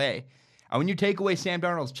take it away. And when you take away Sam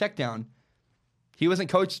Darnold's check down, he wasn't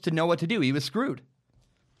coached to know what to do. He was screwed.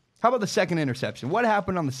 How about the second interception? What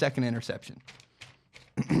happened on the second interception?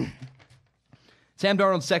 Sam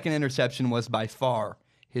Darnold's second interception was by far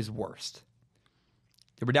his worst.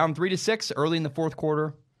 They were down 3-6 early in the fourth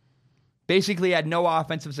quarter. Basically had no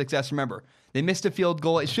offensive success. Remember, they missed a field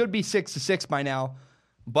goal. It should be 6-6 by now,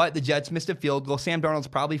 but the Jets missed a field goal. Sam Darnold's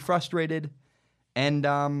probably frustrated,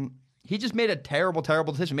 and he just made a terrible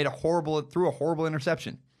decision. Threw a horrible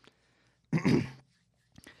interception.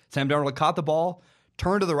 Sam Darnold caught the ball,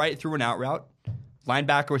 turned to the right, threw an out route.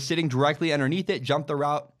 Linebacker was sitting directly underneath it, jumped the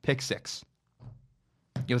route, pick 6.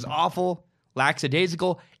 It was awful,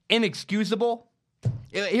 lackadaisical, inexcusable.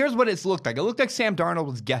 Here's what it looked like. It looked like Sam Darnold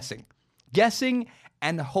was guessing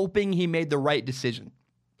and hoping he made the right decision.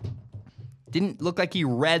 Didn't look like he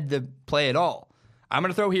read the play at all. I'm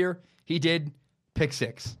going to throw here. He did, pick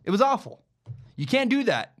 6. It was awful. You can't do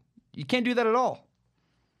that. You can't do that at all.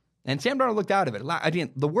 And Sam Darnold looked out of it. I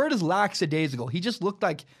mean, the word is lackadaisical. He just looked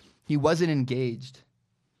like he wasn't engaged.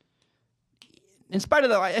 In spite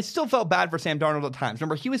of that, I still felt bad for Sam Darnold at times.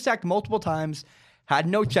 Remember, he was sacked multiple times, had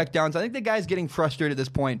no checkdowns. I think the guy's getting frustrated at this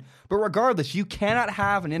point. But regardless, you cannot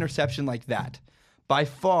have an interception like that. By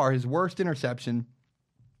far, his worst interception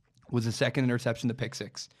was the second interception, the pick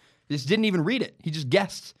 6. He just didn't even read it. He just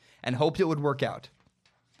guessed and hoped it would work out.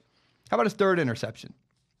 How about his third interception?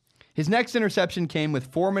 His next interception came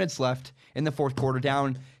with 4 minutes left in the fourth quarter,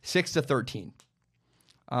 down 6-13.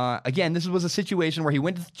 Again, this was a situation where he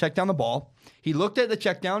went to check down the ball. He looked at the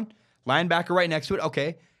check down, linebacker right next to it.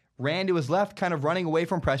 Okay, ran to his left, kind of running away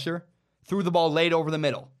from pressure, threw the ball late over the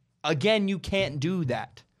middle. Again, you can't do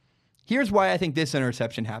that. Here's why I think this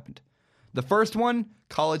interception happened. The first one,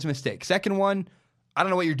 college mistake. Second one, I don't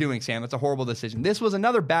know what you're doing, Sam. It's a horrible decision. This was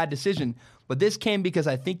another bad decision, but this came because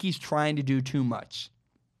I think he's trying to do too much.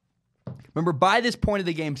 Remember, by this point of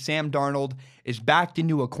the game, Sam Darnold is backed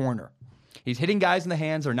into a corner. He's hitting guys in the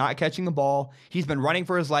hands. They're not catching the ball. He's been running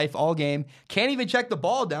for his life all game. Can't even check the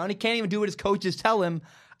ball down. He can't even do what his coaches tell him.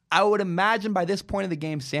 I would imagine by this point of the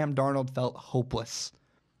game, Sam Darnold felt hopeless.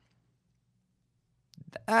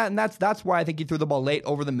 And that's why I think he threw the ball late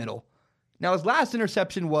over the middle. Now, his last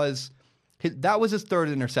interception that was his third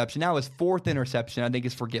interception. Now his fourth interception, I think,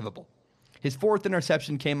 is forgivable. His fourth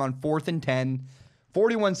interception came on 4th and 10,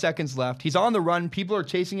 41 seconds left. He's on the run. People are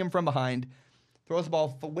chasing him from behind. Throws the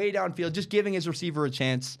ball way downfield, just giving his receiver a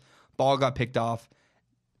chance. Ball got picked off.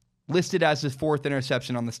 Listed as his fourth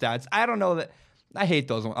interception on the stats. I don't know that. I hate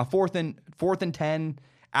those ones. A 4th and 10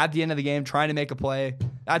 at the end of the game, trying to make a play.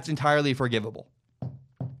 That's entirely forgivable.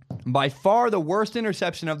 By far, the worst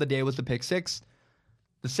interception of the day was the pick 6.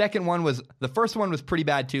 The first one was pretty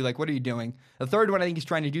bad too. Like, what are you doing? The third one, I think he's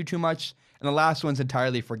trying to do too much. And the last one's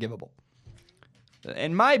entirely forgivable.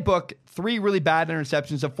 In my book, 3 really bad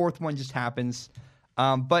interceptions. The fourth one just happens.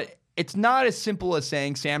 But it's not as simple as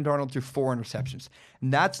saying Sam Darnold threw 4 interceptions.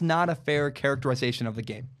 And that's not a fair characterization of the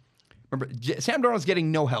game. Remember, Sam Darnold's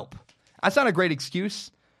getting no help. That's not a great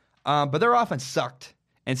excuse. But their offense sucked.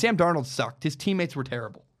 And Sam Darnold sucked. His teammates were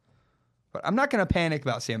terrible. But I'm not going to panic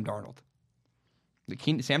about Sam Darnold.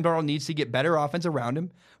 Sam Darnold needs to get better offense around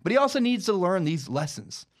him. But he also needs to learn these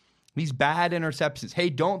lessons. These bad interceptions. Hey,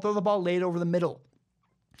 don't throw the ball late over the middle.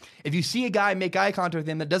 If you see a guy make eye contact with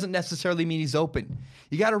him, that doesn't necessarily mean he's open.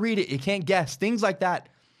 You got to read it. You can't guess. Things like that.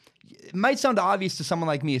 It might sound obvious to someone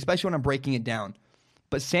like me, especially when I'm breaking it down.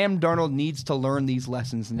 But Sam Darnold needs to learn these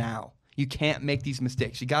lessons now. You can't make these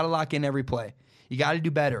mistakes. You got to lock in every play. You got to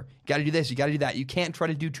do better. You got to do this. You got to do that. You can't try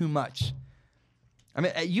to do too much. I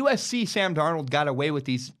mean, at USC, Sam Darnold got away with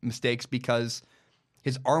these mistakes because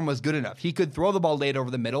his arm was good enough. He could throw the ball late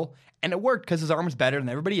over the middle, and it worked because his arm was better than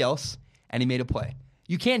everybody else, and he made a play.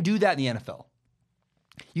 You can't do that in the NFL.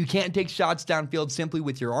 You can't take shots downfield simply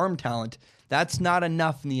with your arm talent. That's not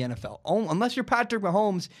enough in the NFL. Unless you're Patrick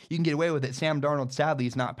Mahomes, you can get away with it. Sam Darnold, sadly,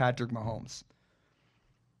 is not Patrick Mahomes.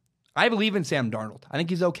 I believe in Sam Darnold. I think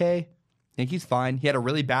he's okay. I think he's fine. He had a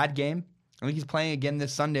really bad game. I think he's playing again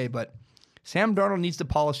this Sunday, but Sam Darnold needs to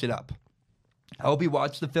polish it up. I hope he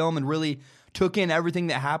watched the film and really took in everything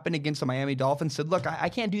that happened against the Miami Dolphins, said, look, I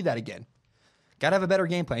can't do that again. Got to have a better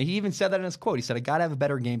game plan. He even said that in his quote. He said, I got to have a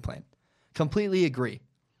better game plan. Completely agree.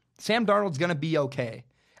 Sam Darnold's going to be okay.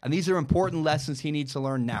 And these are important lessons he needs to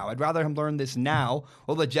learn now. I'd rather him learn this now.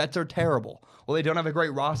 Well, the Jets are terrible. Well, they don't have a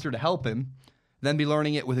great roster to help him, than be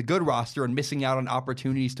learning it with a good roster and missing out on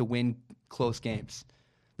opportunities to win close games.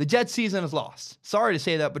 The Jets season is lost. Sorry to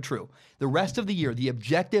say that, but true. The rest of the year, the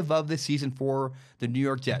objective of this season for the New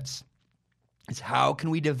York Jets is how can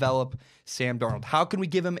we develop Sam Darnold? How can we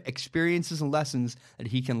give him experiences and lessons that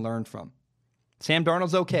he can learn from? Sam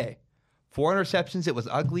Darnold's okay. 4 interceptions. It was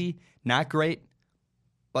ugly, not great,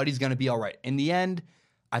 but he's going to be all right. In the end,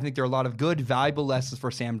 I think there are a lot of good, valuable lessons for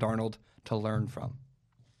Sam Darnold to learn from.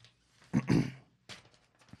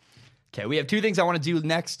 Okay, we have 2 things I want to do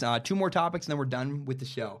next. 2 more topics, and then we're done with the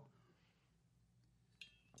show.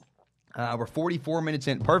 We're 44 minutes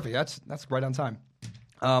in. Perfect. That's right on time.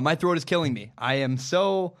 My throat is killing me. I am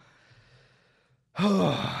so...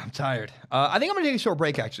 I'm tired. I think I'm going to take a short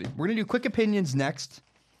break, actually. We're going to do quick opinions next,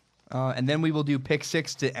 and then we will do Pick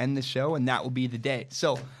 6 to end the show, and that will be the day.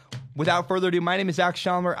 So, without further ado, my name is Zach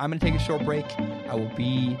Schomler. I'm going to take a short break. I will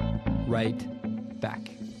be right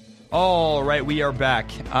back. All right, we are back.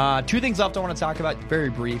 2 things left I want to talk about, very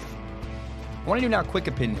brief. I want to do now quick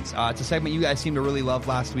opinions. It's a segment you guys seemed to really love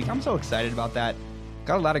last week. I'm so excited about that.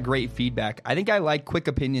 Got a lot of great feedback. I think I like quick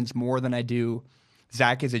opinions more than I do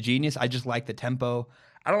Zach is a genius. I just like the tempo.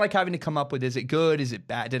 I don't like having to come up with, is it good? Is it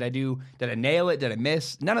bad? Did I nail it? Did I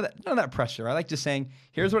miss? None of that pressure. I like just saying,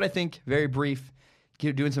 here's what I think, very brief,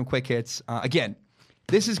 doing some quick hits. Again,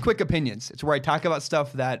 this is quick opinions. It's where I talk about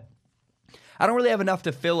stuff that I don't really have enough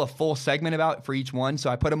to fill a full segment about for each one,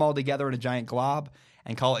 so I put them all together in a giant glob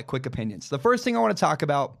and call it quick opinions. The first thing I want to talk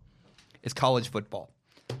about is college football.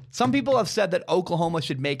 Some people have said that Oklahoma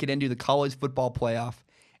should make it into the college football playoff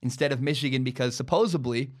instead of Michigan because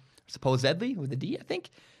supposedly with a D, I think,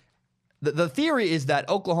 the theory is that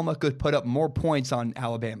Oklahoma could put up more points on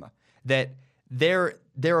Alabama, that their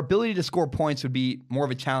ability to score points would be more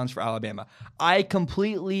of a challenge for Alabama. I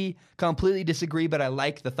completely disagree, but I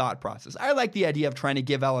like the thought process. I like the idea of trying to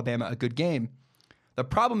give Alabama a good game. The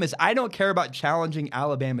problem is I don't care about challenging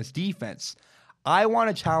Alabama's defense. I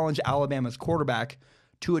want to challenge Alabama's quarterback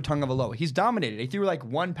Tua Tagovailoa. He's dominated. He threw like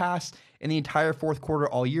 1 pass in the entire 4th quarter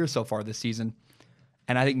all year so far this season.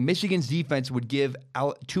 And I think Michigan's defense would give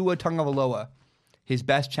Tua Tagovailoa his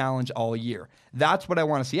best challenge all year. That's what I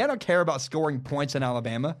want to see. I don't care about scoring points in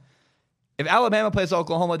Alabama. If Alabama plays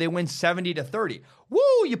Oklahoma, they win 70-30. Woo,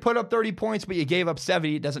 you put up 30 points, but you gave up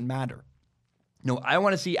 70. It doesn't matter. No, I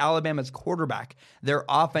want to see Alabama's quarterback, their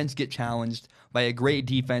offense, get challenged by a great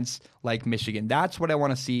defense like Michigan. That's what I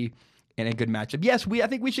want to see in a good matchup. Yes, I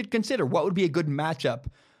think we should consider what would be a good matchup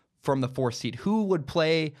from the 4th seed. Who would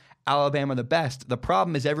play Alabama the best? The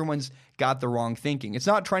problem is everyone's got the wrong thinking. It's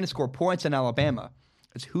not trying to score points in Alabama.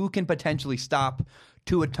 It's who can potentially stop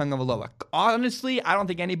Tua Tagovailoa. Honestly, I don't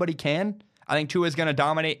think anybody can. I think Tua is going to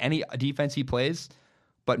dominate any defense he plays.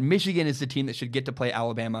 But Michigan is the team that should get to play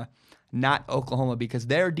Alabama, not Oklahoma, because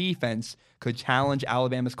their defense could challenge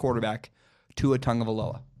Alabama's quarterback, Tua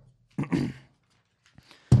Tagovailoa.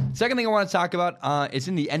 Second thing I want to talk about is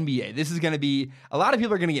in the NBA. This is going to be, a lot of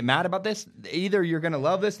people are going to get mad about this. Either you're going to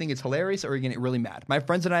love this, think it's hilarious, or you're going to get really mad. My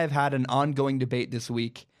friends and I have had an ongoing debate this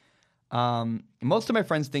week. Most of my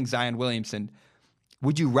friends think Zion Williamson.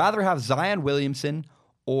 Would you rather have Zion Williamson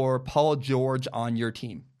or Paul George on your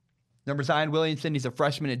team? Remember Zion Williamson, he's a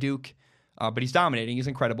freshman at Duke, but he's dominating. He's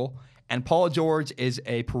incredible. And Paul George is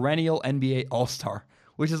a perennial NBA All-Star,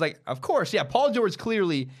 which is like, of course, yeah, Paul George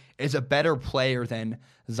clearly is a better player than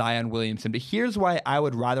Zion Williamson. But here's why I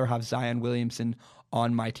would rather have Zion Williamson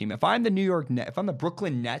on my team. If I'm the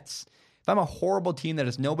Brooklyn Nets, if I'm a horrible team that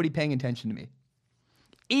has nobody paying attention to me,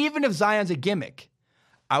 even if Zion's a gimmick,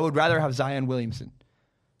 I would rather have Zion Williamson.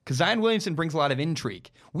 Because Zion Williamson brings a lot of intrigue.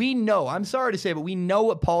 We know, I'm sorry to say, but we know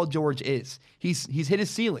what Paul George is. He's hit his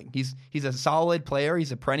ceiling. He's a solid player.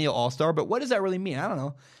 He's a perennial all-star. But what does that really mean? I don't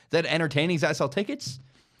know. Is that entertaining? Does that sell tickets?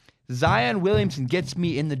 Zion Williamson gets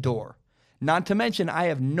me in the door. Not to mention, I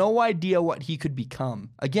have no idea what he could become.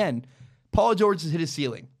 Again, Paul George has hit his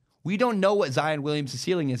ceiling. We don't know what Zion Williams'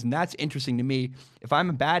 ceiling is, and that's interesting to me. If I'm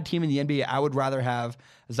a bad team in the NBA, I would rather have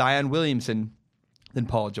Zion Williamson than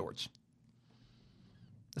Paul George.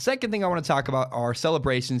 The second thing I want to talk about are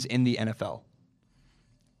celebrations in the NFL.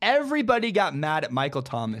 Everybody got mad at Michael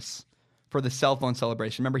Thomas for the cell phone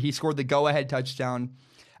celebration. Remember, he scored the go-ahead touchdown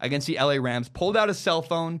against the LA Rams, pulled out his cell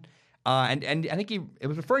phone, and I think it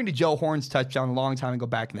was referring to Joe Horn's touchdown a long time ago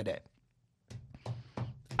back in the day.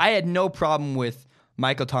 I had no problem with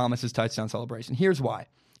Michael Thomas's touchdown celebration. Here's why.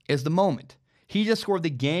 Is the moment. He just scored the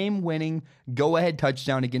game-winning go-ahead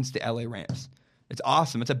touchdown against the LA Rams. It's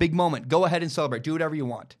awesome. It's a big moment. Go ahead and celebrate. Do whatever you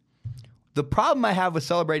want. The problem I have with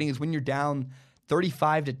celebrating is when you're down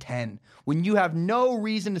 35-10, when you have no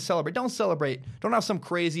reason to celebrate. Don't celebrate. Don't have some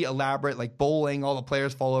crazy elaborate like bowling, all the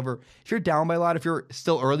players fall over. If you're down by a lot, if you're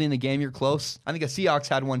still early in the game, you're close. I think the Seahawks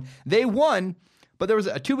had one. They won, but there was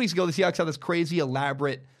 2 weeks ago, the Seahawks had this crazy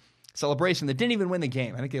elaborate celebration that didn't even win the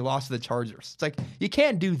game. I think they lost to the Chargers. It's like, you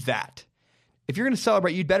can't do that. If you're going to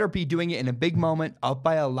celebrate, you'd better be doing it in a big moment, up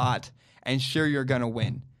by a lot, and sure you're going to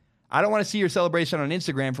win. I don't want to see your celebration on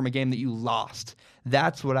Instagram from a game that you lost.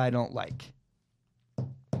 That's what I don't like.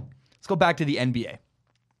 Let's go back to the NBA.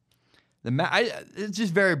 It's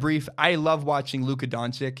just very brief. I love watching Luka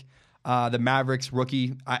Doncic, the Mavericks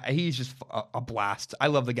rookie. He's just a blast. I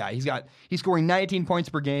love the guy. He's scoring 19 points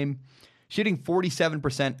per game, shooting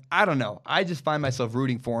 47%. I don't know. I just find myself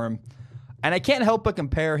rooting for him. And I can't help but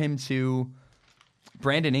compare him to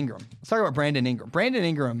Brandon Ingram. Let's talk about Brandon Ingram. Brandon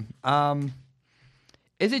Ingram,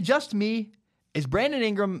 is it just me? Is Brandon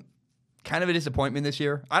Ingram kind of a disappointment this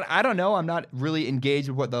year? I don't know. I'm not really engaged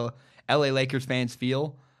with what the LA Lakers fans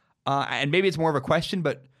feel. And maybe it's more of a question,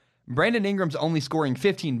 but Brandon Ingram's only scoring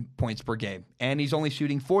 15 points per game, and he's only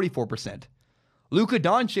shooting 44%. Luka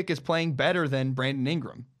Doncic is playing better than Brandon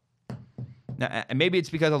Ingram. Now, and maybe it's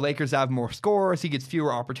because the Lakers have more scores, he gets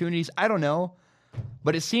fewer opportunities. I don't know.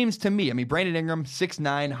 But it seems to me, Brandon Ingram,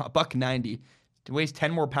 6'9", $190, weighs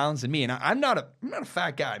 10 more pounds than me. And I'm not a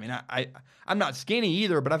fat guy. I'm not skinny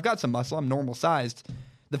either, but I've got some muscle. I'm normal sized.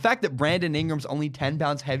 The fact that Brandon Ingram's only 10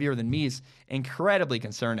 pounds heavier than me is incredibly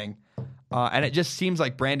concerning. And it just seems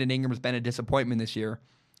like Brandon Ingram's been a disappointment this year.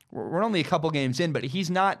 We're only a couple games in, but he's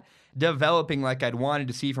not developing like I'd wanted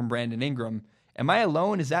to see from Brandon Ingram. Am I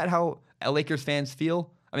alone? Is that how Lakers fans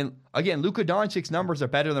feel? Again, Luka Doncic's numbers are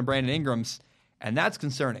better than Brandon Ingram's, and that's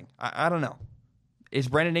concerning. I don't know. Is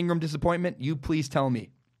Brandon Ingram disappointment? You please tell me.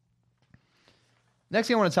 Next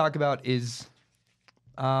thing I want to talk about is,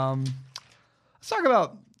 let's talk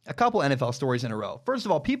about a couple NFL stories in a row. First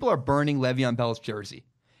of all, people are burning Le'Veon Bell's jersey.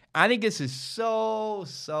 I think this is so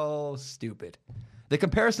stupid. The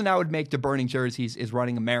comparison I would make to burning jerseys is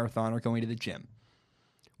running a marathon or going to the gym.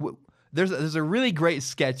 There's a really great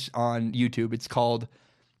sketch on YouTube. It's called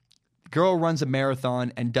Girl Runs a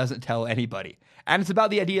Marathon and Doesn't Tell Anybody. And it's about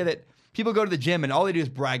the idea that people go to the gym and all they do is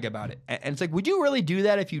brag about it. And it's like, would you really do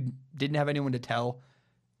that if you didn't have anyone to tell?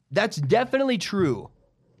 That's definitely true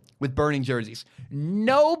with burning jerseys.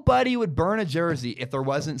 Nobody would burn a jersey if there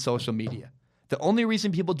wasn't social media. The only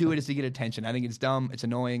reason people do it is to get attention. I think it's dumb. It's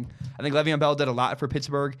annoying. I think Le'Veon Bell did a lot for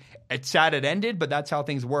Pittsburgh. It's sad it ended, but that's how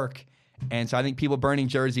things work. And so I think people burning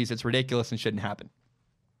jerseys, it's ridiculous and shouldn't happen.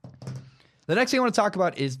 The next thing I want to talk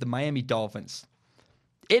about is the Miami Dolphins.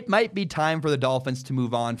 It might be time for the Dolphins to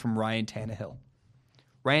move on from Ryan Tannehill.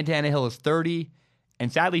 Ryan Tannehill is 30,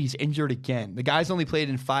 and sadly he's injured again. The guy's only played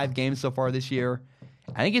in 5 games so far this year.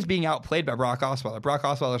 I think he's being outplayed by Brock Osweiler. Brock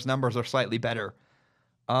Osweiler's numbers are slightly better.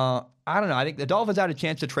 I don't know. I think the Dolphins had a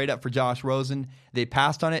chance to trade up for Josh Rosen. They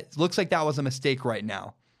passed on it. It looks like that was a mistake right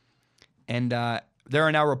now. And there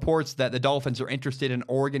are now reports that the Dolphins are interested in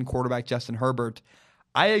Oregon quarterback Justin Herbert.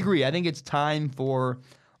 I agree. I think it's time for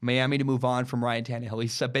Miami to move on from Ryan Tannehill.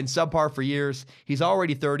 He's been subpar for years. He's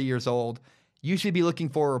already 30 years old. You should be looking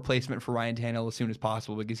for a replacement for Ryan Tannehill as soon as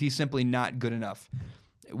possible because he's simply not good enough.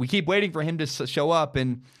 We keep waiting for him to show up,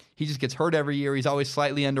 and he just gets hurt every year. He's always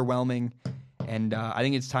slightly underwhelming. And I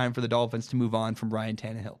think it's time for the Dolphins to move on from Ryan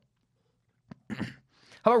Tannehill.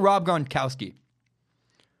 How about Rob Gronkowski?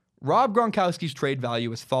 Rob Gronkowski's trade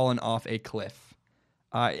value has fallen off a cliff,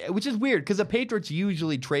 which is weird because the Patriots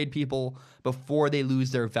usually trade people before they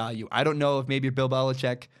lose their value. I don't know if maybe Bill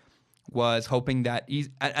Belichick was hoping that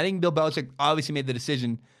I think Bill Belichick obviously made the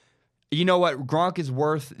decision. You know what? Gronk is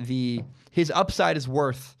worth his upside is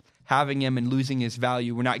worth having him and losing his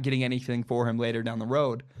value. We're not getting anything for him later down the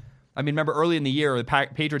road. Remember early in the year, the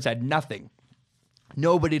Patriots had nothing.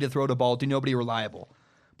 Nobody to throw the ball to, nobody reliable.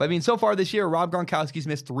 But so far this year, Rob Gronkowski's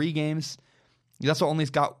missed 3 games. He's also only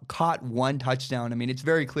caught 1 touchdown. It's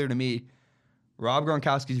very clear to me Rob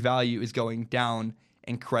Gronkowski's value is going down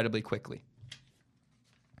incredibly quickly.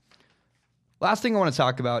 Last thing I want to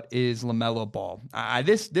talk about is LaMelo Ball.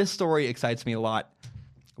 This story excites me a lot.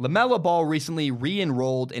 LaMelo Ball recently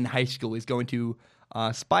re-enrolled in high school. He's going to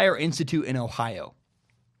Spire Institute in Ohio.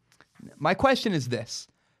 My question is this.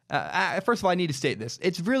 First of all, I need to state this.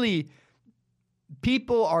 It's really,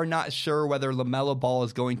 people are not sure whether LaMelo Ball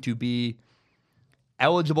is going to be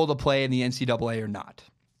eligible to play in the NCAA or not.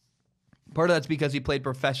 Part of that's because he played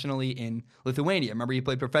professionally in Lithuania. Remember, he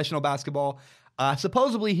played professional basketball.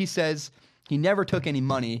 Supposedly, he says he never took any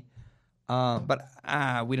money, but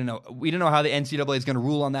we don't know. We don't know how the NCAA is going to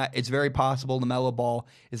rule on that. It's very possible LaMelo Ball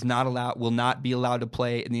will not be allowed to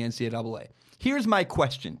play in the NCAA. Here's my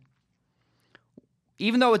question.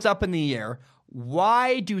 Even though it's up in the air,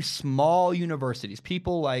 why do small universities,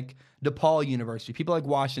 people like DePaul University, people like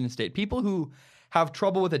Washington State, people who have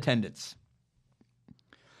trouble with attendance,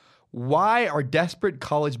 why are desperate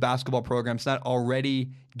college basketball programs not already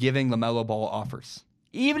giving LaMelo Ball offers?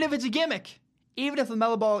 Even if it's a gimmick, even if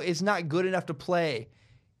LaMelo Ball is not good enough to play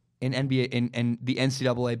in NBA in the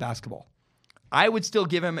NCAA basketball, I would still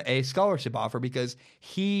give him a scholarship offer because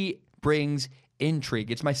he brings intrigue.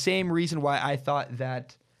 It's my same reason why I thought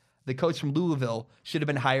that the coach from Louisville should have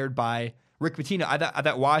been hired by Rick Pitino. I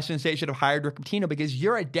thought Washington State should have hired Rick Pitino because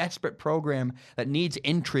you're a desperate program that needs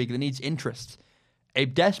intrigue, that needs interest. A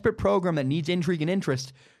desperate program that needs intrigue and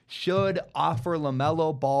interest should offer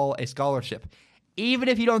LaMelo Ball a scholarship. Even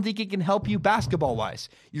if you don't think it can help you basketball-wise,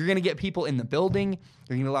 you're going to get people in the building,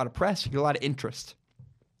 you're going to get a lot of press, you're going to get a lot of interest.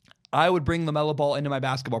 I would bring LaMelo Ball into my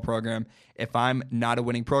basketball program. If I'm not a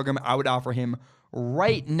winning program, I would offer him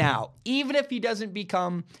right now, even if he doesn't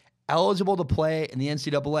become eligible to play in the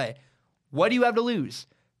NCAA. What do you have to lose?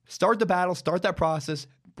 Start the battle, start that process,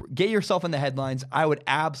 get yourself in the headlines. I would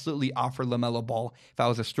absolutely offer LaMelo Ball if I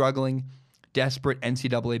was a struggling, desperate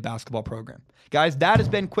NCAA basketball program. Guys, that has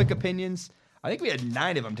been Quick Opinions. I think we had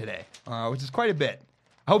 9 of them today, which is quite a bit.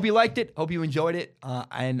 I hope you liked it. Hope you enjoyed it.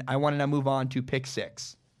 And I want to now move on to Pick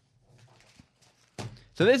 6.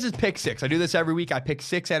 So this is Pick 6. I do this every week. I pick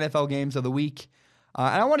 6 NFL games of the week.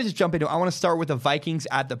 And I want to just jump into it. I want to start with the Vikings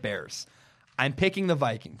at the Bears. I'm picking the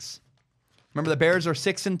Vikings. Remember, the Bears are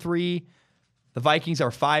 6-3. The Vikings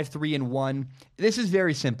are 5-3-1. This is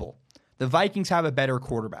very simple. The Vikings have a better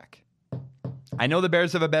quarterback. I know the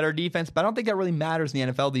Bears have a better defense, but I don't think that really matters in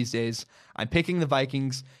the NFL these days. I'm picking the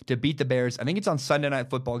Vikings to beat the Bears. I think it's on Sunday Night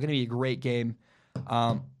Football. It's going to be a great game.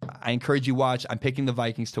 I encourage you to watch. I'm picking the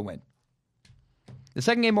Vikings to win. The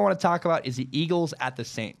second game I want to talk about is the Eagles at the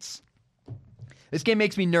Saints. This game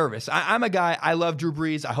makes me nervous. I'm a guy, I love Drew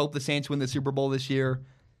Brees. I hope the Saints win the Super Bowl this year.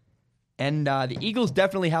 And the Eagles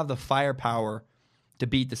definitely have the firepower to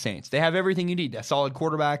beat the Saints. They have everything you need. A solid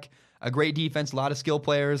quarterback, a great defense, a lot of skill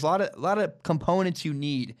players, a lot of components you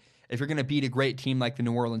need if you're going to beat a great team like the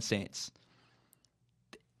New Orleans Saints.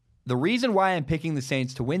 The reason why I'm picking the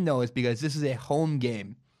Saints to win, though, is because this is a home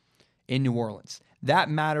game in New Orleans. That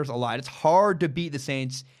matters a lot. It's hard to beat the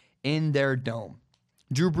Saints in their dome.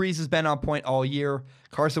 Drew Brees has been on point all year.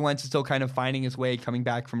 Carson Wentz is still kind of finding his way, coming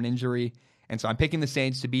back from an injury. And so I'm picking the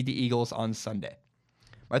Saints to beat the Eagles on Sunday.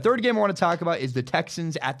 My third game I want to talk about is the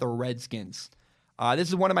Texans at the Redskins. This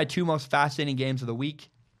is one of my 2 most fascinating games of the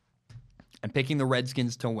week. I'm picking the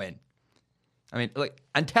Redskins to win. I mean,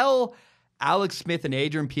 until Alex Smith and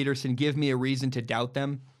Adrian Peterson give me a reason to doubt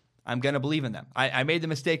them, I'm going to believe in them. I made the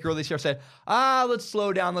mistake earlier this year. I said, let's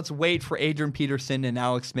slow down. Let's wait for Adrian Peterson and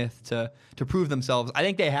Alex Smith to prove themselves. I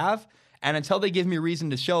think they have. And until they give me a reason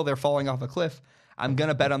to show they're falling off a cliff, I'm going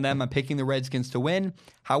to bet on them. I'm picking the Redskins to win.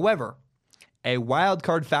 However, a wild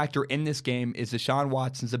card factor in this game is Deshaun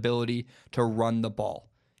Watson's ability to run the ball.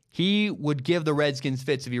 He would give the Redskins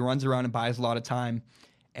fits if he runs around and buys a lot of time.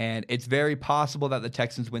 And it's very possible that the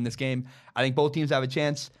Texans win this game. I think both teams have a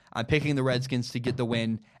chance. I'm picking the Redskins to get the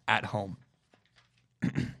win at home.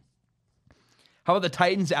 How about the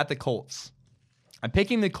Titans at the Colts? I'm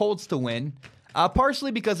picking the Colts to win,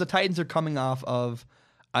 partially because the Titans are coming off of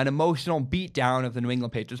an emotional beatdown of the New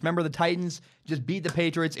England Patriots. Remember, the Titans just beat the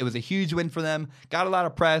Patriots. It was a huge win for them. Got a lot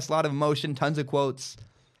of press, a lot of emotion, tons of quotes.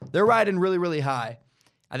 They're riding really, really high.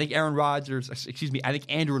 I think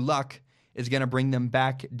Andrew Luck is going to bring them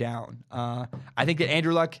back down. I think that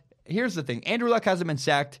Andrew Luck, here's the thing. Andrew Luck hasn't been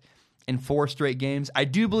sacked in 4 straight games. I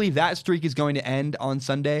do believe that streak is going to end on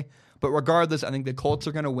Sunday. But regardless, I think the Colts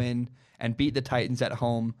are going to win and beat the Titans at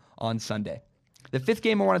home on Sunday. The 5th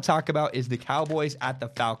game I want to talk about is the Cowboys at the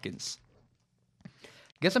Falcons. I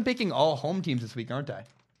guess I'm picking all home teams this week, aren't I?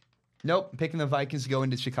 Nope, I'm picking the Vikings to go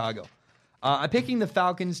into Chicago. I'm picking the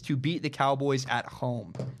Falcons to beat the Cowboys at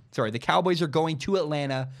home. Sorry, the Cowboys are going to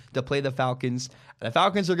Atlanta to play the Falcons. The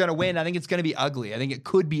Falcons are going to win. I think it's going to be ugly. I think it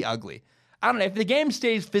could be ugly. I don't know. If the game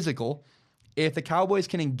stays physical If the Cowboys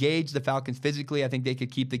can engage the Falcons physically, I think they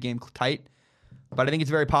could keep the game tight. But I think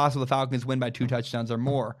it's very possible the Falcons win by 2 touchdowns or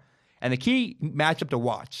more. And the key matchup to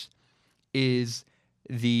watch is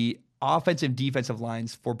the offensive defensive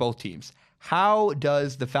lines for both teams. How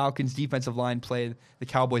does the Falcons defensive line play the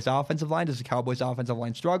Cowboys offensive line? Does the Cowboys offensive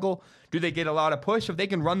line struggle? Do they get a lot of push? If they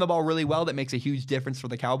can run the ball really well, that makes a huge difference for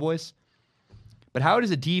the Cowboys. But how does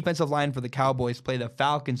the defensive line for the Cowboys play the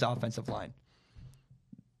Falcons offensive line?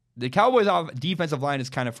 The Cowboys defensive line is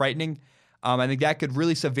kind of frightening. I think that could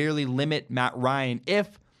really severely limit Matt Ryan. If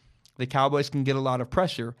the Cowboys can get a lot of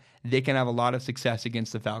pressure, they can have a lot of success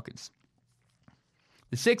against the Falcons.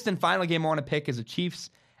 The 6th and final game I want to pick is the Chiefs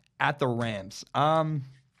at the Rams.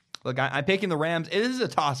 Look, I'm picking the Rams. It is a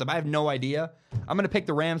toss-up. I have no idea. I'm going to pick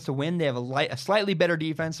the Rams to win. They have a slightly better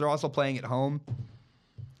defense. They're also playing at home.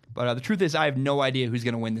 But the truth is, I have no idea who's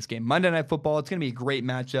going to win this game. Monday Night Football, it's going to be a great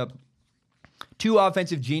matchup. 2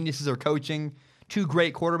 offensive geniuses are coaching. 2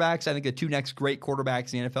 great quarterbacks. I think the 2 next great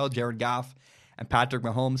quarterbacks in the NFL, Jared Goff and Patrick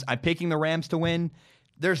Mahomes. I'm picking the Rams to win.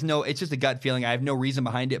 It's just a gut feeling. I have no reason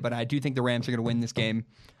behind it, but I do think the Rams are going to win this game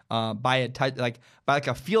by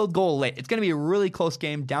a field goal late. It's going to be a really close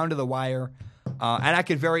game, down to the wire, and I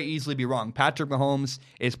could very easily be wrong. Patrick Mahomes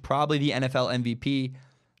is probably the NFL MVP,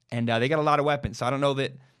 and they got a lot of weapons. So I don't know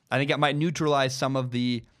that. I think it might neutralize some of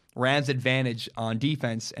the Rams' advantage on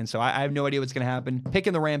defense, and so I have no idea what's going to happen.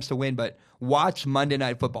 Picking the Rams to win, but watch Monday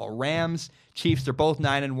Night Football. Rams, Chiefs, they're both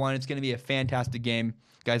 9-1. It's going to be a fantastic game.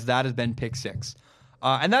 Guys, that has been Pick 6.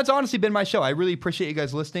 And that's honestly been my show. I really appreciate you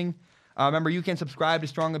guys listening. Remember, you can subscribe to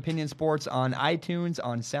Strong Opinion Sports on iTunes,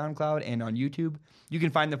 on SoundCloud, and on YouTube. You can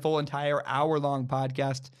find the full entire hour-long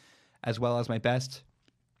podcast, as well as my best,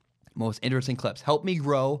 most interesting clips. Help me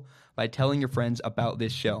grow by telling your friends about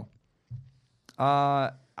this show.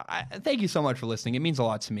 Thank you so much for listening. It means a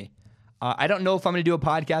lot to me. I don't know if I'm going to do a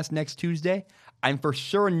podcast next Tuesday. I'm for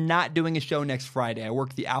sure not doing a show next Friday. I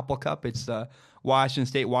work the Apple Cup. It's the Washington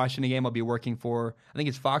State-Washington game. I'll be working for, I think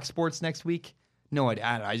it's Fox Sports next week. No idea.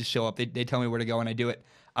 I don't know. I just show up. They tell me where to go, and I do it.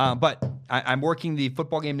 But I'm working the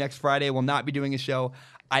football game next Friday. Will not be doing a show.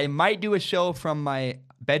 I might do a show from my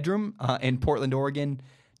bedroom in Portland, Oregon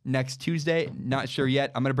next Tuesday. Not sure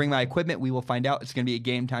yet. I'm going to bring my equipment. We will find out. It's going to be a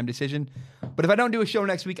game time decision. But if I don't do a show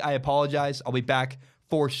next week, I apologize. I'll be back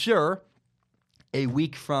for sure a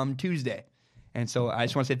week from Tuesday. And so I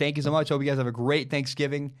just want to say thank you so much. Hope you guys have a great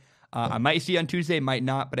Thanksgiving. I might see you on Tuesday, might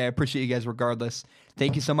not, but I appreciate you guys regardless.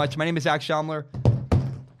 Thank you so much. My name is Zach Schaumler.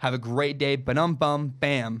 Have a great day. Ba-dum-bum,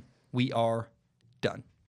 bam. We are done.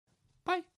 Bye.